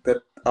saying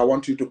that I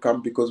want you to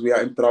come because we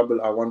are in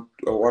trouble. I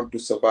want to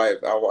survive.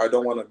 I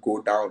don't want to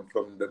go down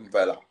from the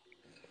Mvela.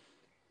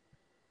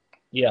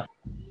 Yeah.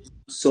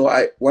 So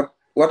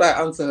what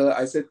I answer her,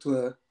 I said to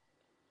her,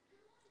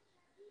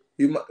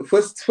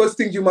 first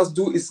thing you must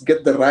do is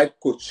get the right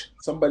coach,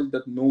 somebody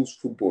that knows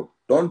football.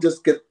 Don't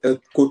just get a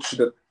coach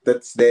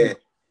that's there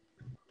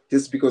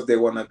just because they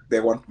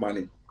want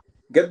money.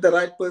 Get the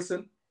right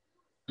person.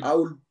 I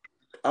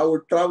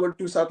will travel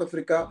to South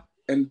Africa,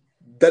 and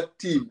that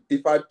team,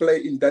 if I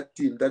play in that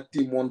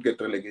team won't get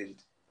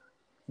relegated.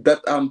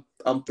 That I'm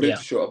Yeah. pretty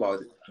sure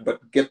about it.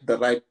 But get the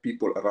right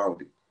people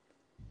around it.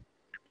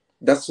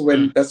 That's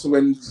Mm.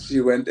 when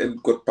she went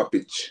and got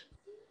Papic.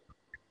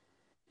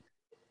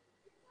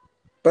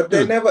 But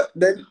Mm.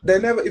 they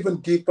never even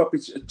give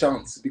Papic a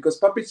chance because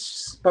Papic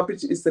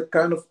is a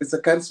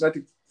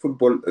charismatic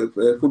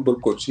football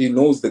coach. He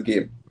knows the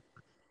game.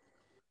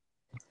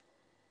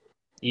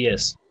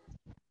 Yes.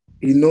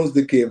 He knows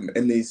the game,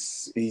 and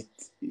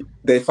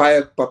they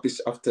fired Papic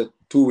after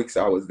 2 weeks.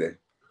 I was there.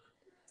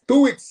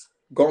 2 weeks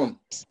gone.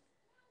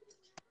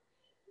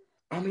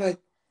 I'm like,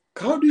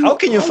 How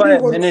can you how do fire you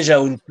a want? manager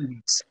in 2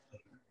 weeks?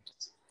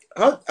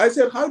 I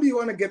said, how do you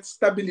want to get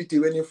stability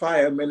when you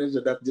fire a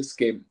manager that just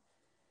came?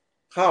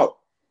 How?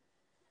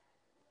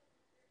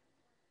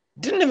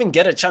 Didn't even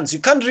get a chance. You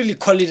can't really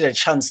call it a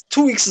chance.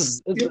 2 weeks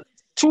is You-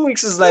 2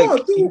 weeks is like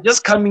no,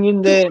 just coming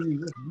in there and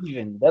just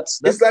leaving. That's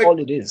it's like all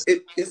it is.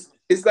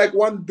 it's like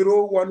one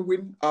draw, one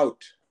win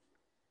out.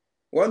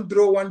 One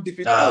draw, one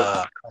defeat out.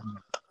 Ah,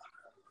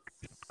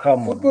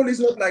 come on, Football is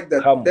not like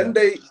that. come Then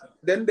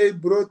on. they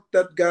brought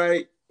that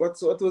guy. What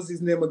was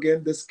his name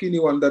again? The skinny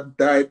one that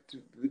died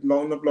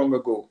not long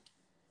ago.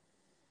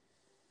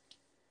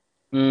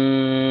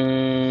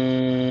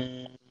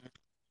 Mm,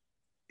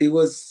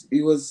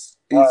 He's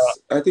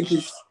I think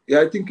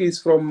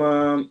he's from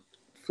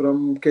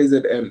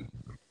KZN.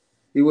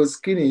 He was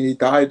skinny. He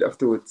died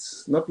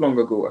afterwards, not long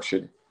ago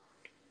actually.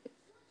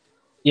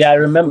 yeah, I I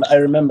remember. forgot. I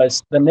remember.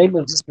 The name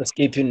is just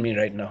escaping me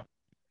right now.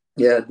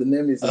 Yeah, the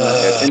name is in my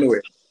head. Uh, Anyway,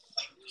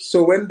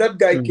 so when that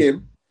guy mm,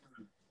 came,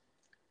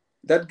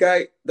 that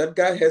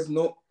guy has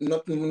not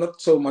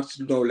so much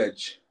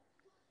knowledge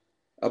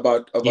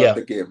about yeah,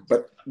 the game,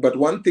 but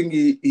one thing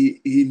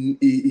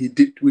he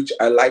did which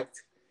I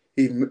liked.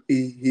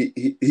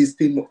 His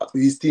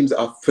teams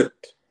are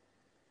fit.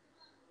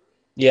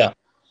 yeah.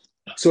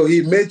 So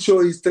he made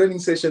sure his training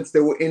sessions they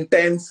were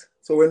intense.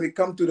 So when we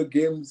come to the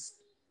games,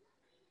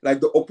 like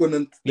the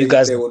opponent, You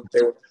guys.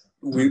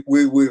 Mm,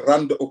 we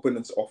run the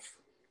opponents off.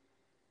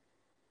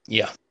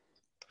 yeah.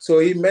 So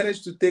he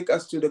managed to take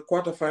us to the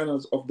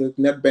quarterfinals of the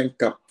Nedbank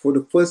Cup for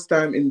the first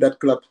time in that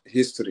club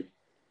history.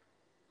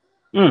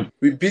 Mm,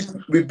 We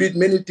beat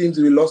many teams.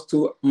 We lost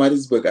to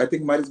Maritzburg. I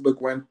think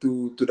Maritzburg went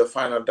to the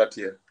final that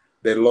year.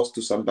 They lost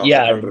to Sundowns. I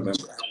yeah. I can't remember.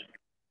 remember.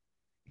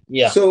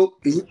 Yeah. So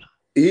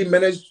we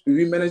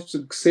managed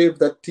to save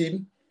that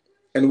team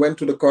and went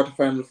to the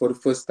quarterfinal for the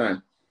first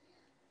time.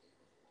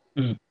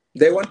 Mm,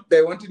 They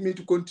wanted me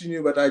to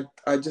continue, but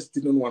I just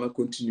didn't want to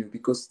continue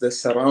because the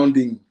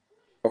surrounding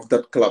of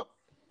that club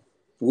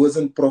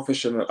wasn't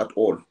professional at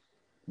all.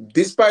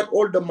 Despite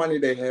all the money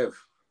they have,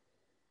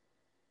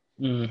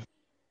 mm,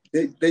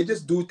 they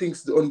just do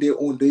things on their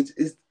own.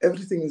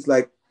 Everything is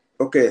like,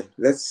 okay,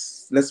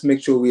 let's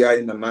make sure we are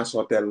in a nice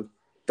hotel.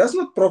 That's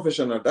not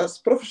professional. That's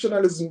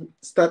professionalism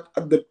start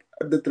at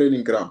the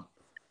training ground.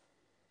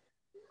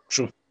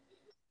 true.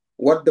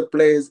 What the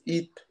players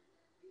eat,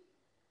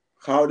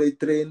 how they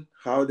train,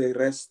 how they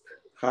rest,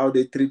 how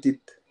they treat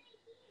it.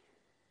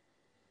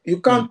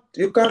 Mm,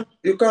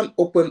 You can't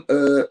open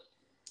a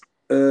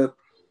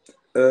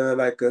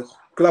like a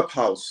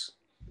clubhouse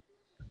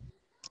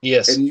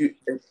yes.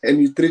 and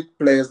you treat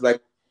players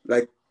like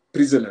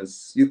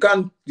prisoners. You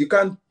can't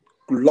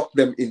lock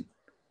them in.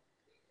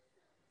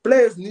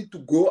 Players need to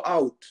go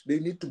out. They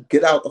need to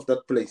get out of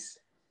that place.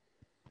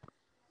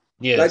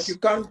 Like you Yes.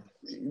 can't.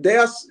 There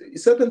are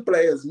certain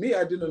players. Me,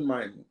 I didn't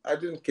mind. I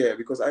didn't care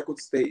because I could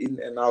stay in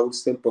and I would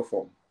still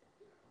perform.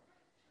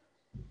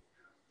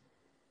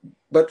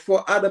 But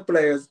for other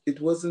players, it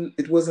wasn't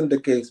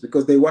the case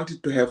because they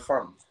wanted to have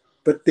fun,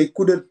 but they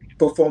couldn't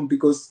perform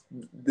because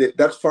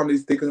that fun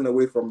is taken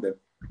away from them.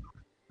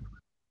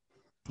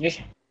 Yeah.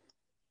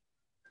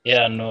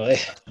 Yeah. No.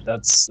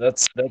 That's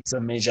a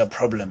major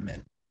problem,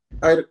 man.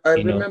 I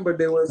You know. remember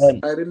there was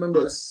And I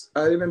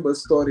remember a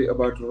story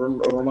about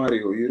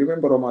Romario. You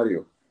remember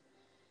Romario?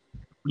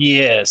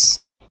 yes.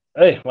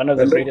 Hey, one of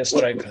the When greatest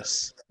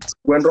strikers.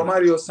 when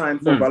Romario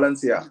signed for Mm,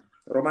 Valencia,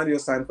 Romario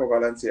signed for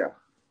Valencia.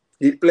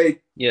 He played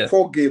yeah.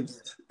 4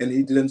 games and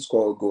he didn't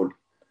score a goal.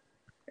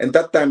 And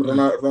that time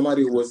Mm,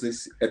 Romario was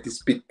at his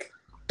peak,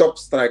 top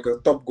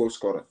striker, top goal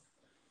scorer.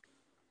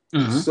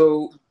 mm-hmm.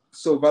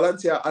 So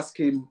Valencia asked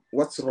him,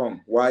 "What's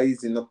wrong? Why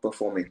is he not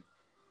performing?"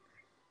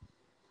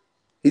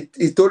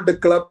 He told the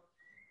club,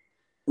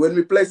 "When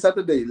we play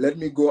Saturday, let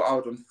me go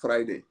out on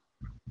Friday."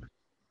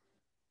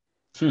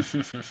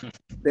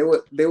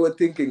 They were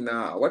thinking,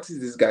 nah, what is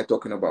this guy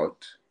talking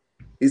about?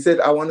 He said,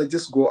 I want to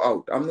just go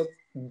out. I'm not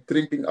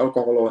drinking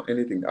alcohol or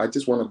anything. I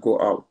just want to go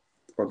out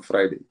on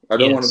Friday. I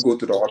don't want to Yes. go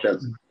to the hotel.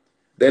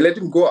 They let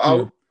him go Mm.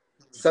 out.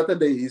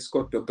 Saturday, he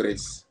scored the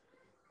brace.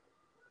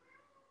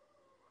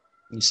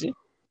 You see?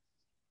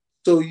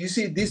 So you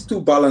see, these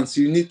two balance,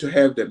 you need to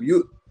have them.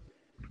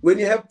 When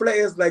you have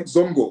players like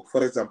Zongo,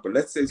 for example,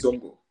 let's say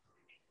Zongo,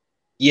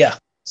 Yeah.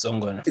 So I'm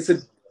gonna. it's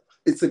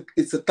a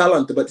it's a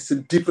talent, but it's a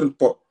different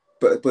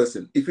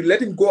person. If you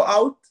let him go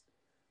out,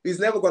 he's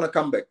never gonna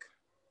come back.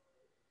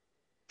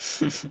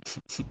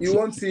 You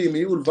won't see him;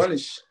 he will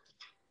vanish.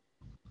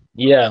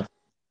 Yeah.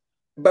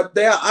 But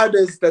there are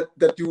others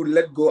that you will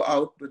let go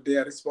out, but they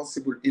are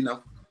responsible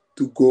enough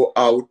to go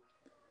out,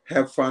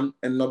 have fun,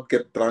 and not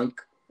get drunk,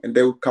 and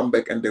they will come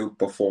back and they will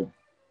perform.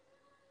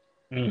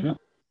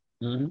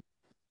 Mm-hmm. Mm-hmm.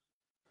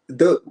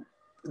 the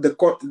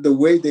the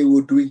way they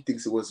were doing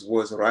things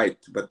was right,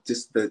 but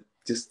just the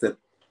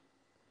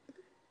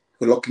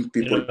locking It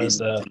people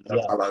was in did not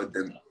yeah. allow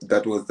them.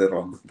 That was the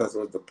wrong. That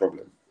was the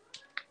problem.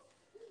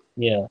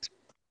 Yeah.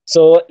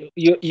 So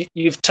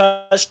you've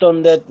touched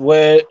on that,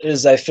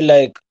 whereas I feel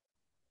like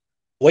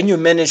when you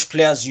manage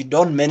players, you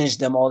don't manage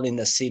them all in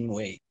the same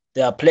way.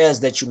 There are players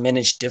that you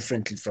manage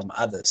differently from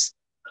others.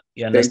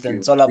 You Thank understand?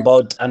 It's you. all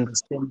about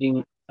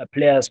understanding a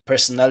player's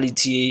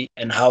personality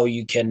and how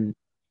you can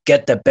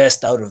get the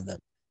best out of them,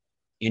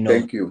 you know,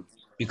 Thank you.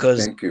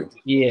 because Thank you.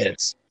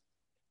 yes.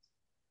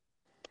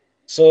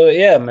 So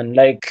yeah, man,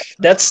 like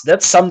that's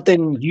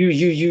something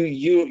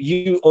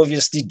you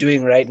obviously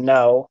doing right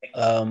now.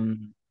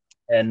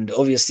 And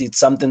obviously it's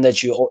something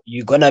that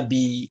you're gonna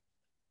be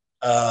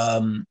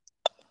um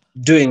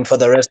doing for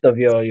the rest of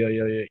your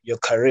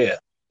career,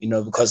 you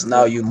know, because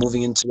now Yeah. you're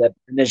moving into that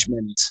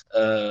management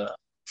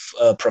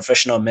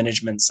professional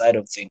management side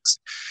of things.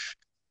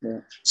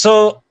 Yeah.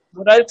 So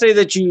would I say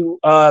that you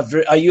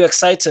are you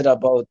excited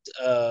about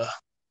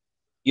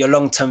your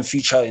long-term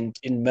future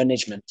in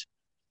management?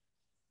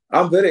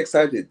 I'm very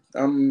excited.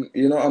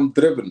 I'm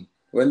driven.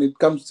 When it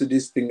comes to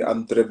this thing,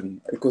 I'm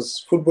driven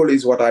because football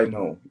is what I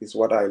know. It's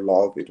what I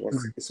love.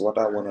 Mm, It's what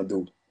I want to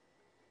do.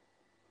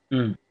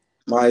 mm,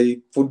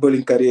 My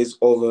footballing career is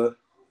over.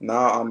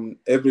 Now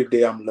every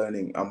day I'm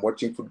learning. I'm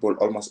watching football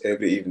almost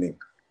every evening.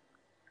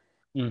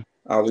 mm.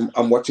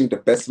 I'm watching the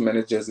best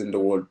managers in the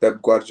world: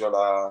 Pep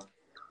Guardiola,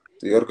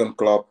 Jurgen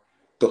Klopp,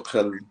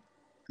 Tuchel,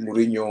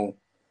 Mourinho,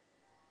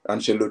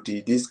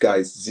 Ancelotti. These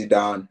guys,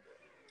 Zidane.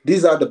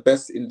 These are the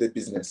best in the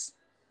business.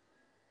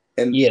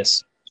 And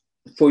Yes,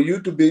 for you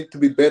to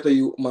be better,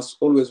 you must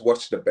always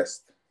watch the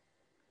best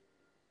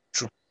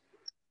true.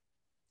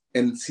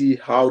 and see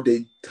how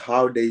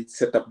they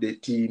set up their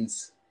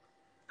teams,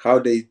 how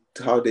they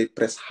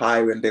press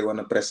high when they want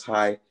to press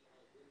high,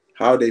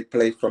 how they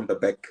play from the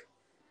back.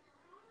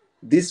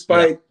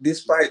 Yeah.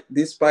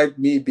 Despite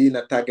me being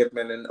a target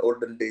man in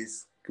olden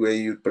days where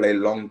you play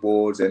long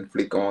balls and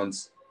flick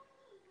ons,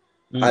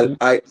 I Mm-hmm.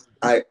 I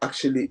I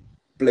actually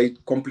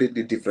played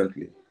completely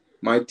differently.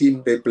 My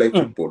team, they play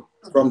Mm. football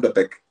from the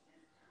back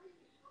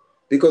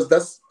because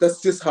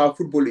that's just how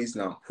football is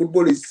now.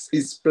 Football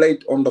is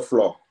played on the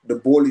floor. The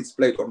ball is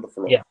played on the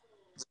floor. Yeah.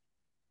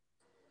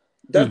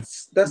 Mm.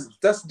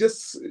 That's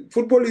just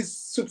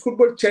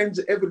football change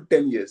every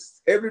 10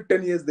 years. Every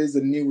 10 years there's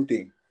a new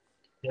thing.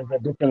 There's a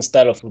different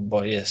style of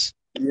football. Yes.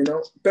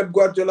 Pep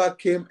Guardiola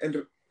came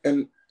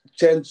and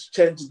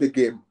changed the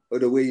game or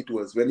the way it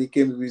was when he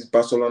came with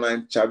Barcelona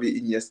and Xavi,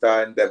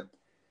 Iniesta, and them.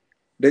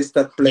 They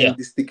start Yeah. playing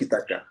this tiki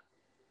taka.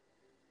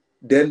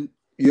 Then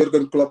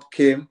Jurgen Klopp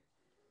came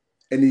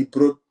and he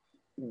brought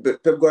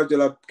Pep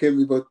Guardiola came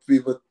with a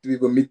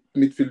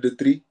midfielder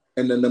three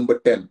and a number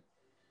 10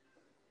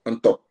 on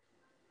top.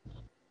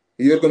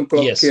 Jurgen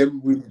Klopp Yes.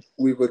 came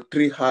with a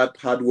three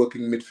hard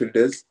working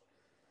midfielders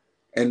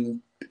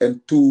and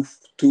and two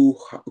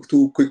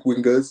quick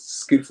wingers,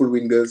 skillful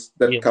wingers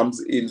that Yeah.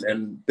 comes in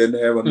and then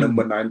have a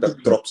number Mm. 9 that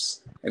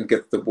drops and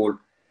gets the ball.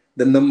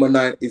 The number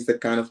 9 is the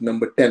kind of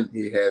number 10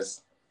 he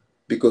has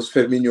because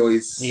Firmino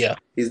Yeah.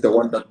 is the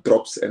one that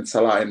drops and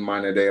Salah and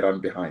Mane they run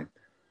behind.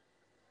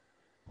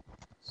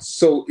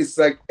 So it's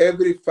like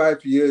every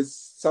 5 years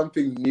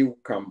something new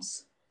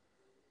comes.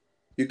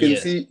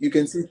 Yes. You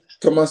can see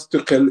Thomas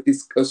Tuchel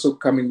is also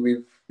coming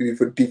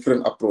with a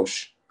different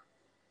approach.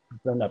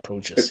 Different A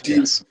approaches. team,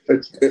 Yes.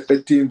 a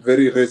team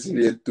very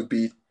resilient to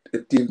beat, a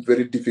team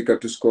very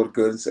difficult to score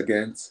goals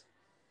against.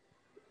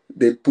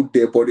 They put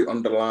their body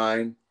on the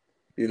line,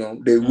 they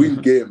win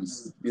Mm-hmm.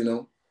 games.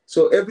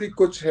 So every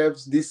coach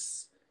has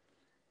these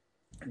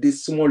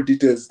small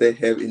details they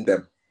have in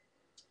them.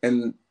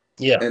 And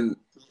Yeah. and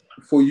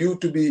for you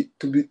to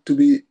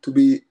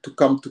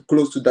come to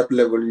close to that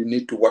level, you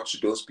need to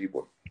watch those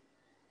people.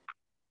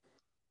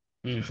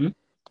 Mm-hmm.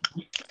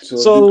 So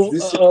So,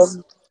 this is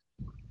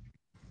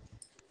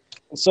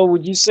so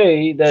would you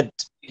say that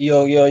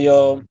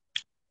your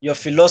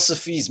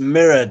philosophy is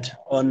mirrored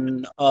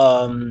on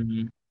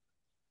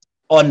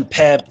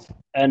Pep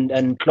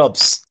and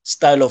Klopp's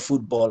style of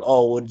football,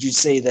 or would you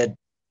say that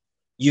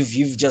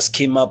you've just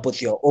came up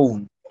with your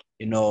own?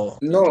 No,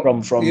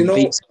 from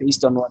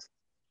based on what?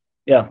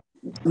 Yeah.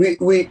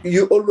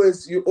 you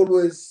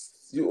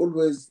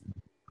always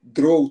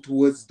draw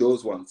towards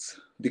those ones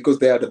because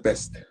they are the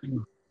best.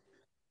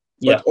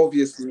 Yeah.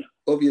 But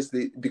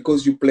obviously,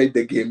 because you played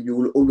the game, you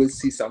will always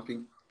see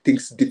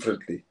things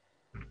differently.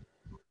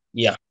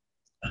 Yeah.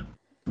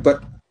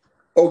 But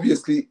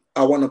obviously,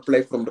 I want to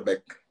play from the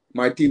back.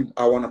 My team,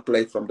 I want to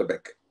play from the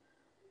back.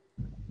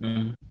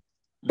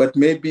 But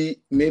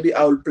maybe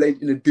I will play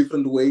it in a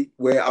different way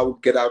where I will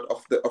get out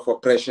of a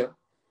pressure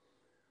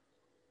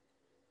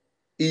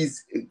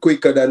is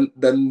quicker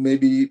than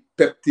maybe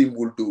Pep team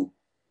will do.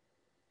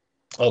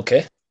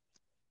 Okay.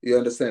 You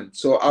understand?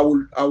 So I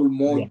will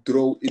more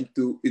draw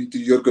into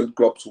Jurgen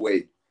Klopp's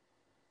way.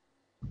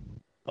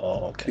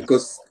 Oh, okay.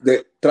 Because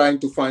they're trying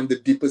to find the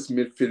deepest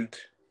midfield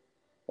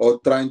or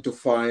trying to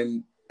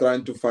find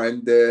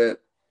the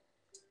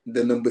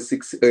number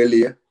 6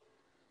 earlier.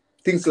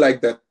 Things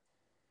like that.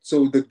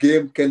 So the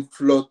game can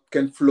flow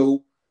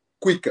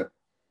quicker.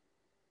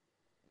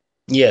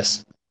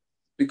 Yes.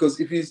 Because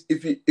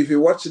if you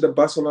watch the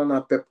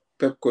Barcelona Pep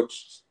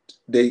coach,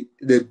 they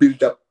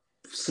build up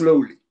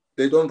slowly.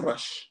 They don't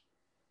rush.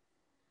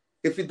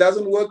 If it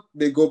doesn't work,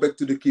 they go back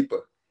to the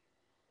keeper.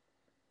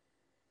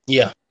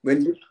 Yeah.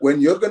 When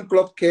Jurgen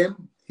Klopp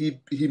came, he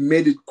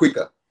made it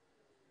quicker.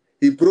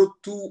 He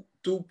brought two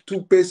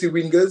pacey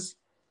wingers.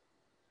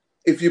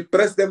 If you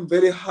press them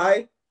very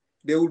high,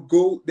 they will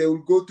go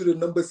to the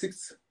number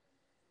 6,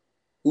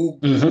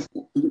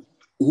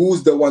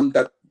 who's the one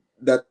that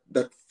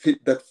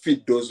fit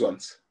those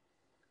ones.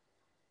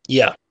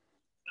 Yeah.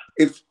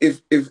 If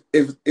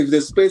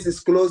the space is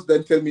closed,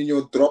 then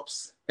Firmino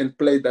drops and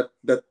play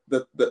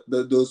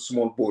those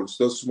small balls,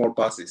 those small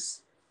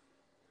passes.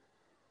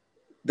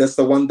 That's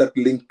the one that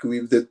link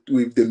with the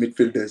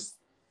midfielders,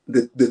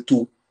 the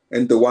two,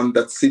 and the one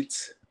that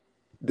sits,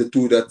 the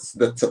two that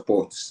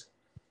supports.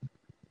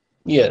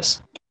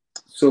 Yes.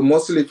 So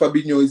mostly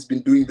Fabinho has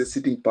been doing the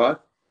sitting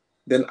part,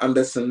 then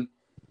Anderson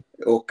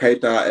or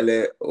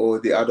Keita or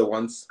the other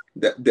ones,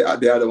 the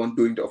other one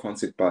doing the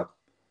offensive part.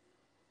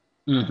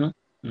 So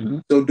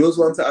those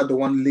ones are the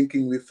one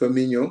linking with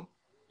Firmino.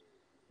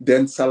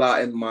 Then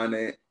Salah and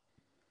Mane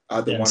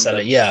are the one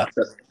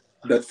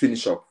that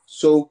finish off.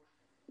 So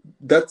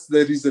that's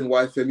the reason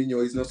why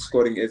Firmino is not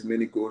scoring as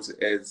many goals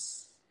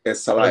as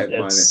Salah and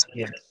Mane.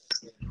 Yeah.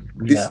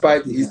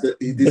 Despite he's the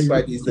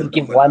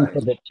number one 9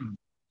 for the team.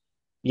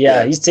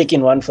 Yeah, he's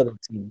taking one for the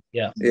team.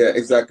 Yeah. Yeah,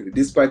 exactly.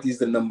 Despite he's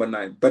the number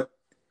 9, but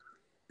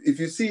if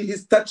you see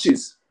his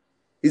touches,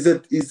 he's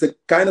a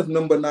kind of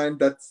number 9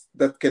 that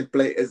can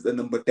play as the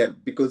number 10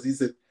 because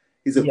he's a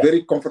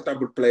very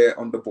comfortable player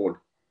on the ball.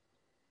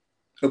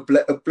 A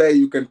player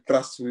you can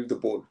trust with the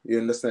ball. You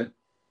understand?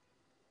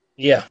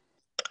 Yeah.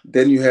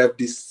 Then you have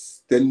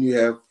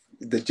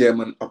the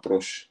German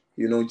approach.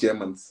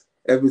 Germans.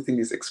 Everything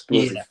is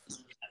explosive. Yeah.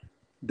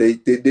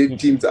 Their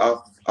teams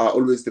are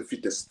always the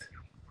fittest.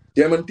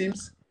 German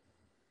teams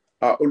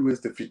are always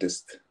the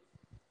fittest.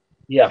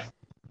 Yeah.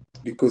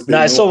 Because they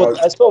I saw with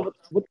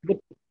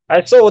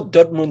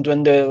Dortmund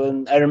when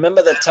I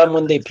remember the time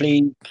when they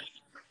played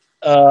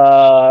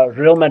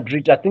Real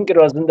Madrid. I think it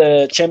was in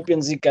the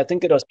Champions League. I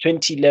think it was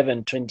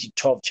 2011,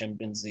 2012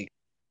 Champions League.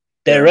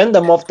 They ran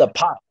them off the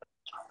park.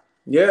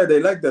 Yeah, they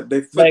like that.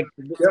 They fit.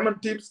 German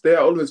teams, they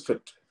are always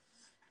fit.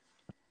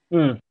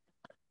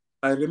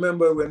 I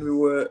remember when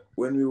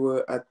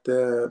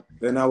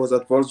I was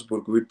at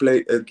Wolfsburg, we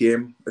played a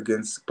game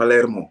against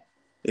Palermo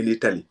in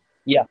Italy.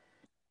 Yeah.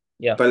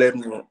 Yeah.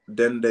 Palermo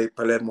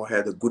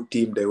had a good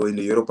team. They were in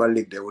the Europa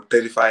League. They were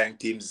terrifying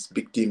teams,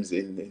 big teams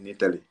in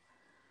Italy.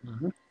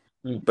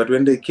 But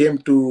when we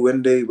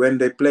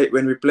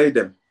played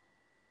them,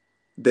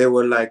 they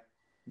were like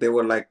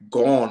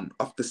gone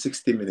after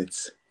 60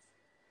 minutes.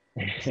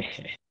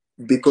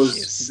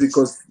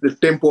 because the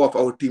tempo of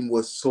our team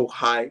was so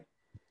high.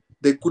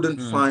 They couldn't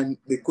find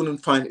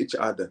each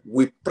other.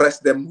 We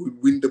pressed them, we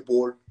win the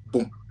ball,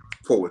 boom,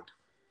 forward.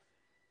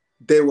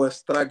 They were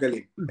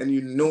struggling, and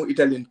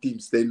Italian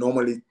teams, they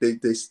normally they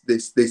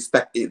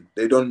stuck in.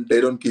 They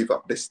don't give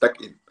up. They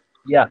stuck in.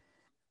 Yeah.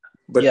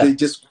 But they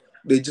just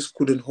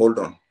couldn't hold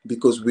on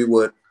because we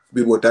were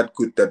that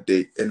good that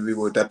day, and we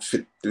were that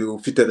fit. We were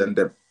fitter than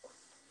them.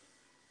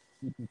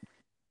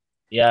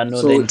 Yeah,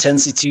 no, the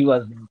intensity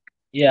was.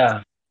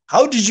 Yeah.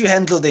 How did you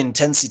handle the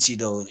intensity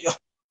though?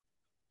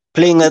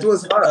 Playing it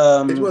was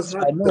hard. It was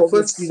hard. I know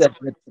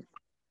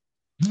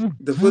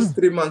the first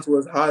 3 months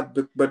was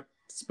hard, but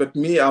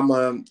me, I'm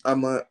an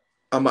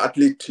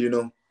athlete.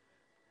 To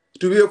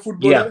be a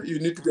footballer, you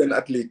need to be an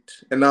athlete,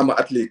 and I'm an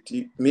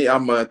athlete. Me,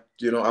 I'm a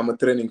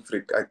training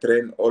freak. I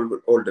train all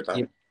the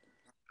time.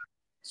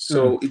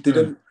 So it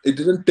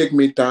didn't take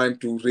me time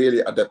to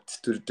really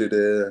adapt to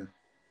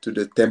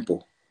the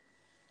tempo.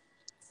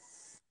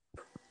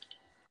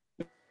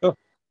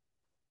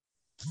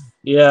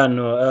 Yeah,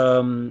 no.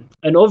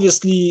 And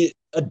obviously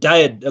a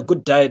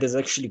good diet is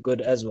actually good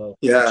as well.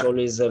 Yeah. It's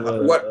always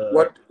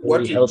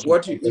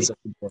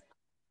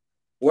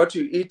what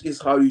you eat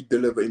is how you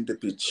deliver in the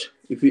pitch.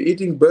 If you're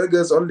eating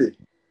burgers only,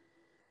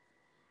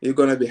 You're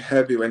gonna be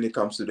heavy when it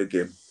comes to the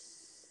game.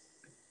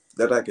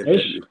 That I can tell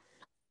Ish. you.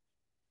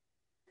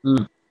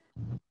 Mm.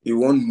 You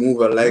won't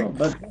move a leg. No,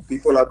 but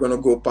People are gonna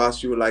go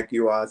past you like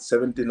you are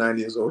 79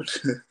 years old.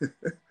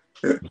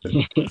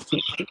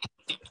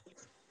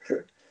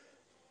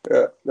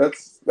 Yeah,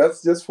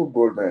 that's just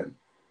football, man.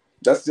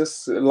 That's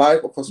just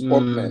life of a mm,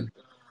 sportman.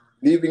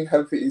 Living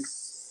healthy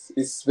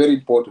is very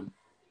important.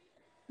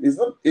 It's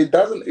not. It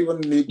doesn't even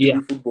need to yeah,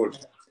 be football.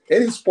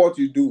 Any sport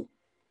you do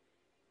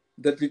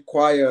that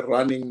require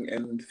running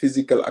and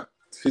physical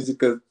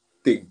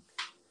thing,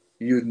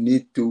 you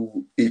need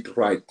to eat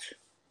right,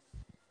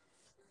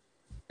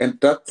 and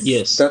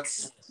yes,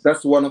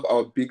 that's one of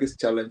our biggest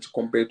challenge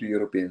compared to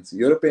Europeans.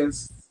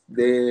 Europeans,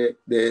 their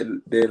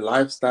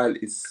lifestyle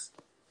is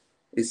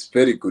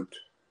very good.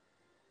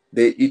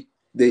 They eat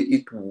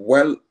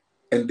well,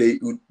 and they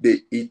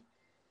eat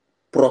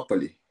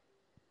properly.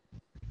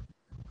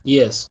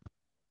 yes,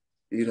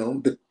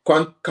 The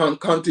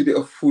quantity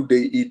of food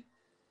they eat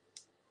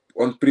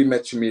on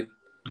pre-match meal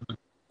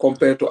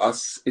compared to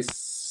us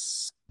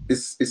is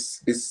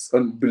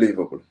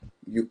unbelievable.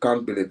 You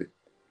can't believe it.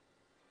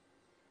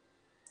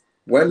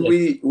 When yes.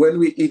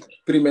 we eat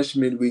pre-match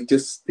meal, we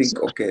just think,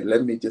 okay,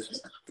 let me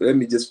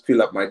just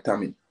fill up my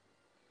tummy.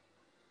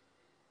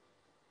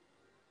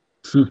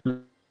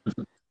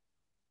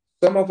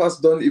 Some of us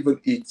don't even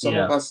eat. Some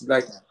Yeah. of us,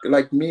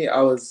 like me,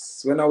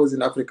 when I was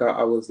in Africa,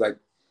 I was like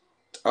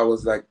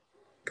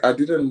I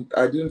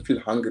didn't feel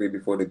hungry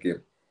before the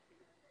game.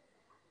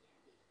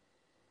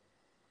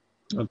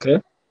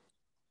 Okay.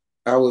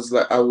 I was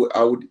like I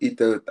would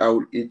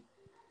eat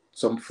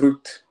some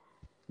fruit,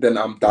 then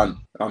I'm done.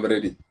 I'm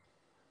ready.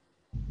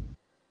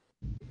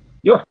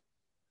 Yeah.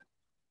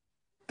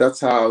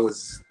 That's how I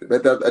was.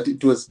 But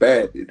it was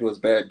bad. It was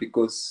bad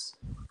because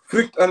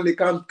fruit only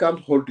can't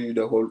hold you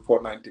the whole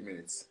for 90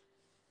 minutes.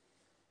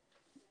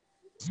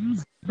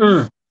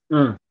 Mm,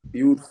 mm.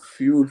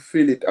 You'll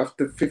feel it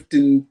after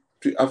 15,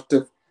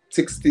 after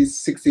 60,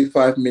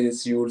 65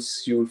 minutes. You'll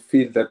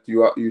feel that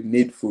you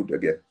need food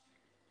again.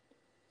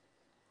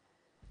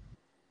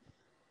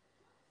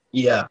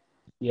 Yeah.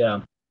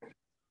 Yeah.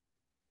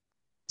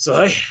 So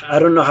I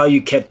don't know how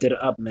you kept it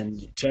up, man.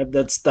 To have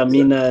that Yeah.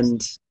 stamina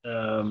and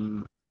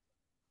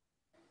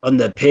on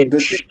the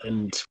The thing, pitch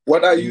and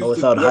what I used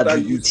to without what I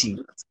hardly used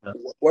eating. So,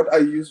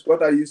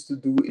 what I used to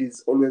do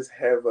is always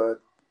have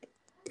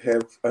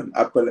an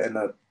apple and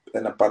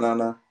a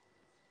banana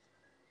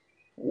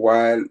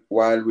while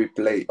we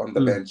play on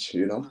the mm, bench.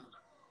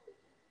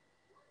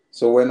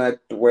 So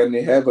when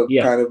we have a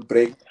yeah. kind of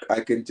break,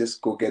 I can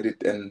just go get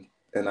it and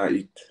I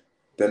eat.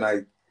 Then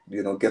I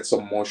get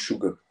some more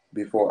sugar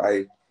before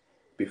I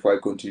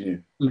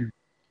continue. Mm,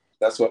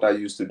 That's what I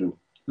used to do.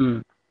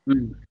 mm,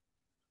 mm.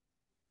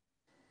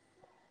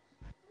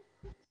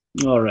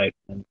 All right,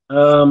 man.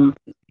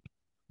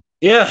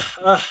 Yeah.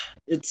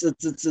 It's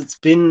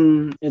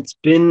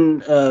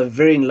been a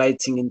very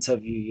enlightening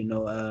interview.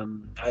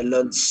 I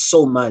learned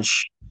so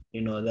much.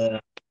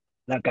 That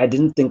like I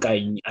didn't think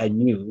I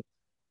knew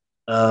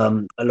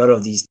a lot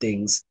of these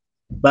things.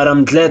 But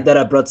I'm glad that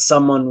I brought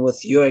someone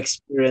with your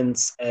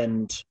experience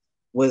and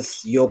with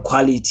your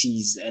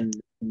qualities and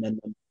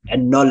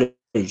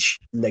knowledge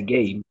in the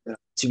game Yeah.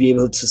 to be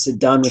able to sit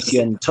down with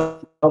you and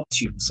talk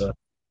to you. So,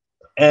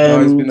 No,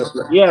 and it's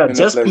yeah, been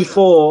a just pleasure.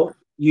 before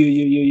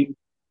you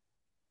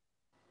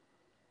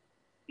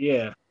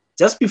yeah,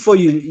 just before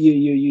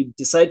you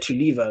decide to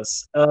leave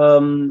us,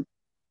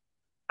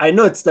 I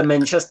know it's the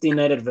Manchester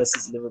United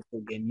versus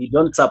Liverpool game. You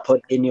don't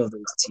support any of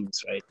those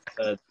teams, right?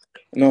 But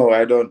No,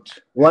 I don't.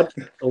 what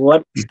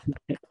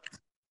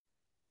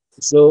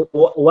So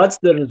what's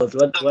the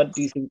result? What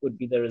do you think would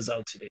be the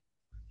result today?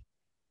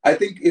 I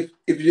think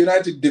if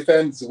United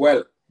defends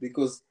well,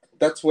 because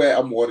that's where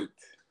I'm worried.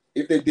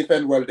 If they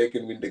defend well, they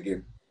can win the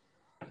game.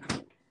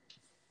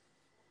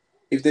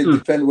 If they Mm,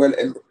 defend well,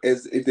 and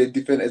as if they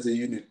defend as a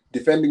unit,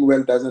 defending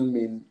well doesn't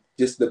mean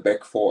just the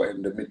back four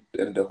and the mid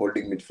and the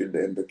holding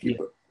midfielder and the yeah,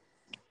 keeper.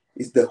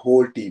 It's the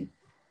whole team.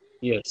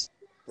 yes,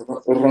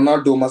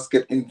 Ronaldo must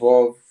get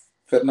involved.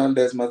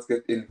 Fernandez must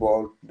get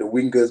involved. The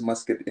wingers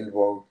must get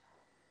involved.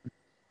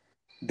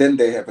 Then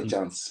they have a mm,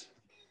 chance.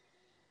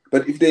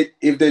 But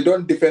if they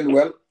don't defend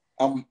well,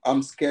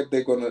 I'm scared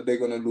they're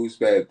gonna lose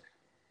bad.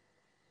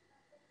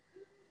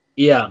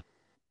 yeah.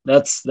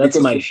 That's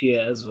Because my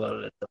fear as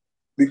well.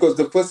 because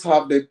the first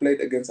half they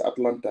played against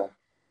Atlanta.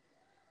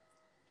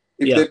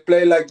 If Yeah, they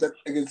play like that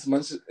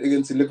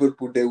against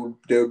Liverpool, they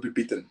will be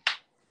beaten.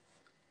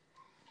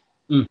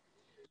 mm,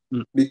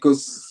 mm,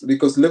 Because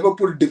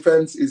Liverpool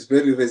defense is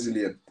very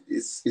resilient.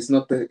 It's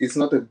not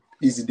a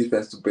easy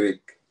defense to break,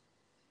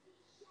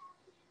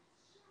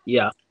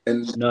 yeah.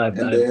 and No,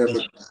 and I've they have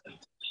a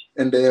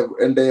and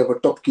they have a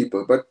top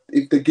keeper. But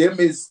if the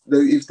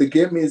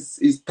game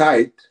is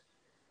tight,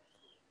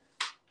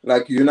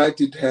 like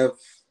United have,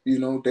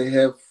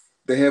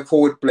 they have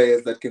forward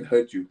players that can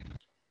hurt you.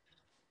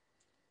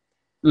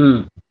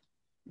 mm,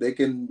 They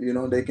can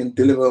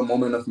deliver a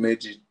moment of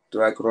magic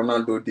like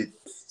Ronaldo did,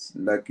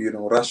 like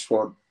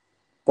Rashford,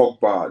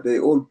 Pogba.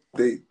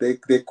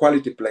 They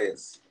quality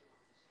players.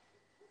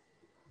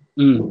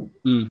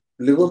 Mm.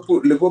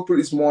 Liverpool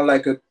is more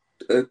like a,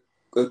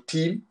 a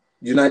team.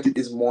 United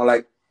is more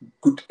like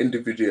good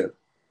individual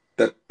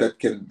that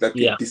can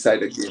Yeah,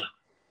 decide a game.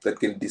 That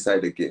can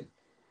decide a game.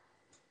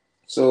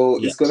 So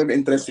yeah. it's gonna be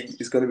interesting.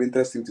 It's gonna be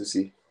interesting to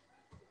see.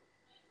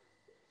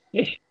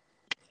 Eh,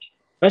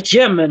 But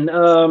yeah, man.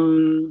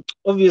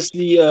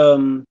 Obviously,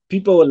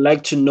 people would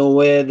like to know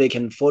where they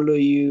can follow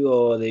you,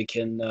 or they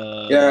can,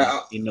 Yeah,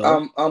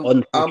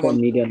 on social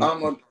media and I'm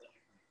stuff.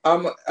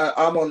 on,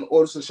 I'm on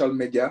all social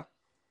media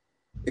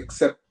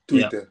except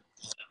Yeah. Twitter.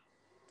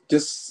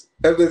 Just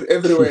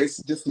everywhere is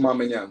just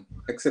Mame Niang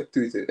except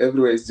Twitter.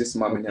 Everywhere is just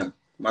Mame Okay.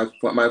 Niang.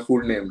 My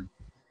full name.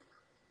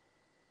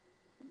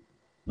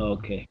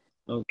 Okay.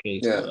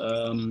 Okay.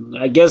 So, Yeah.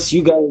 I guess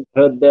you guys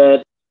heard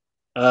that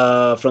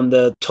from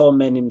the tall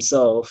man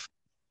himself.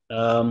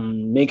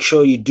 Make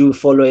sure you do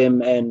follow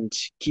him and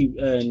keep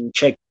and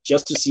check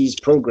just to see his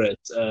progress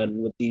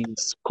with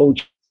his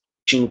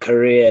coaching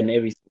career and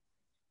everything.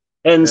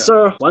 And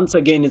sir, Yeah. once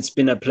again, it's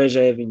been a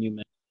pleasure having you,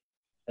 man.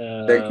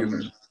 Thank you, Um,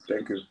 man.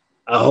 Thank you.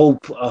 I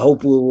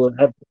hope we will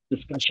have this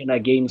discussion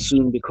again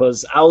soon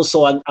because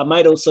I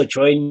might also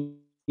join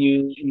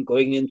you in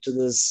going into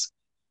this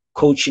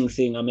coaching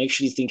thing. I'm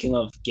actually thinking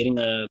of getting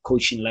a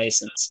coaching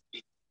license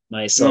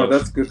myself No,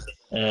 that's good.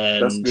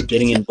 That's and good. You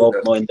getting should do involved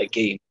that. more in the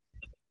game.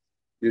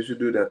 You should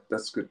do that.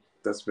 That's good.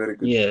 That's very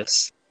good.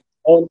 Yes.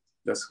 And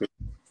That's good.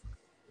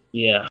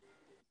 yeah.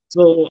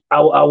 So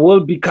I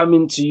will be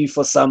coming to you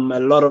for a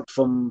lot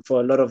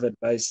of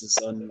advices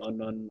on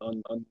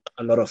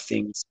a lot of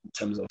things in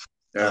terms of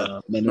Yeah.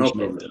 No management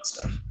problem. and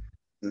stuff.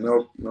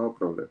 No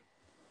problem.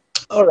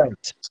 All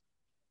right,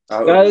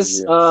 I'll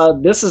always be guys.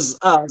 here. This is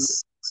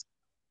us.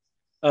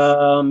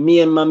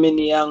 Me and Mame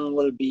Niang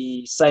will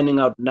be signing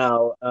out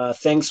now.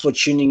 Thanks for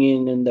tuning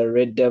in the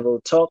Red Devil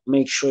Talk.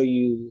 Make sure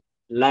you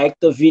like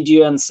the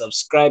video and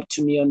subscribe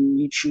to me on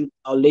YouTube.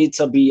 I'll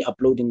later be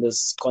uploading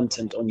this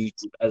content on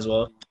YouTube as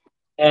well.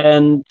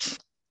 And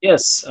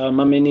yes,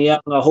 Mame Niang,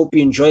 I hope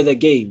you enjoy the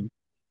game.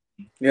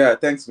 Yeah.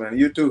 Thanks, man.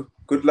 You too.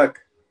 Good luck.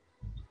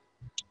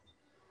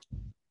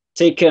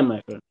 Take care, my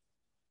friend.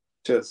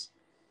 Cheers.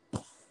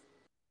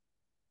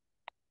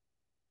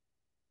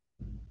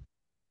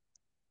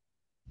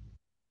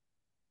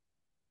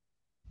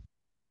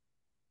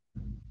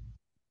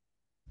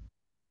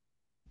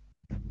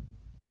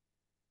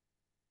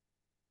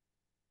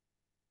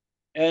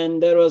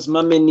 And there was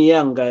Mame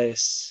Niang,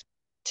 guys.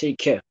 Take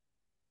care.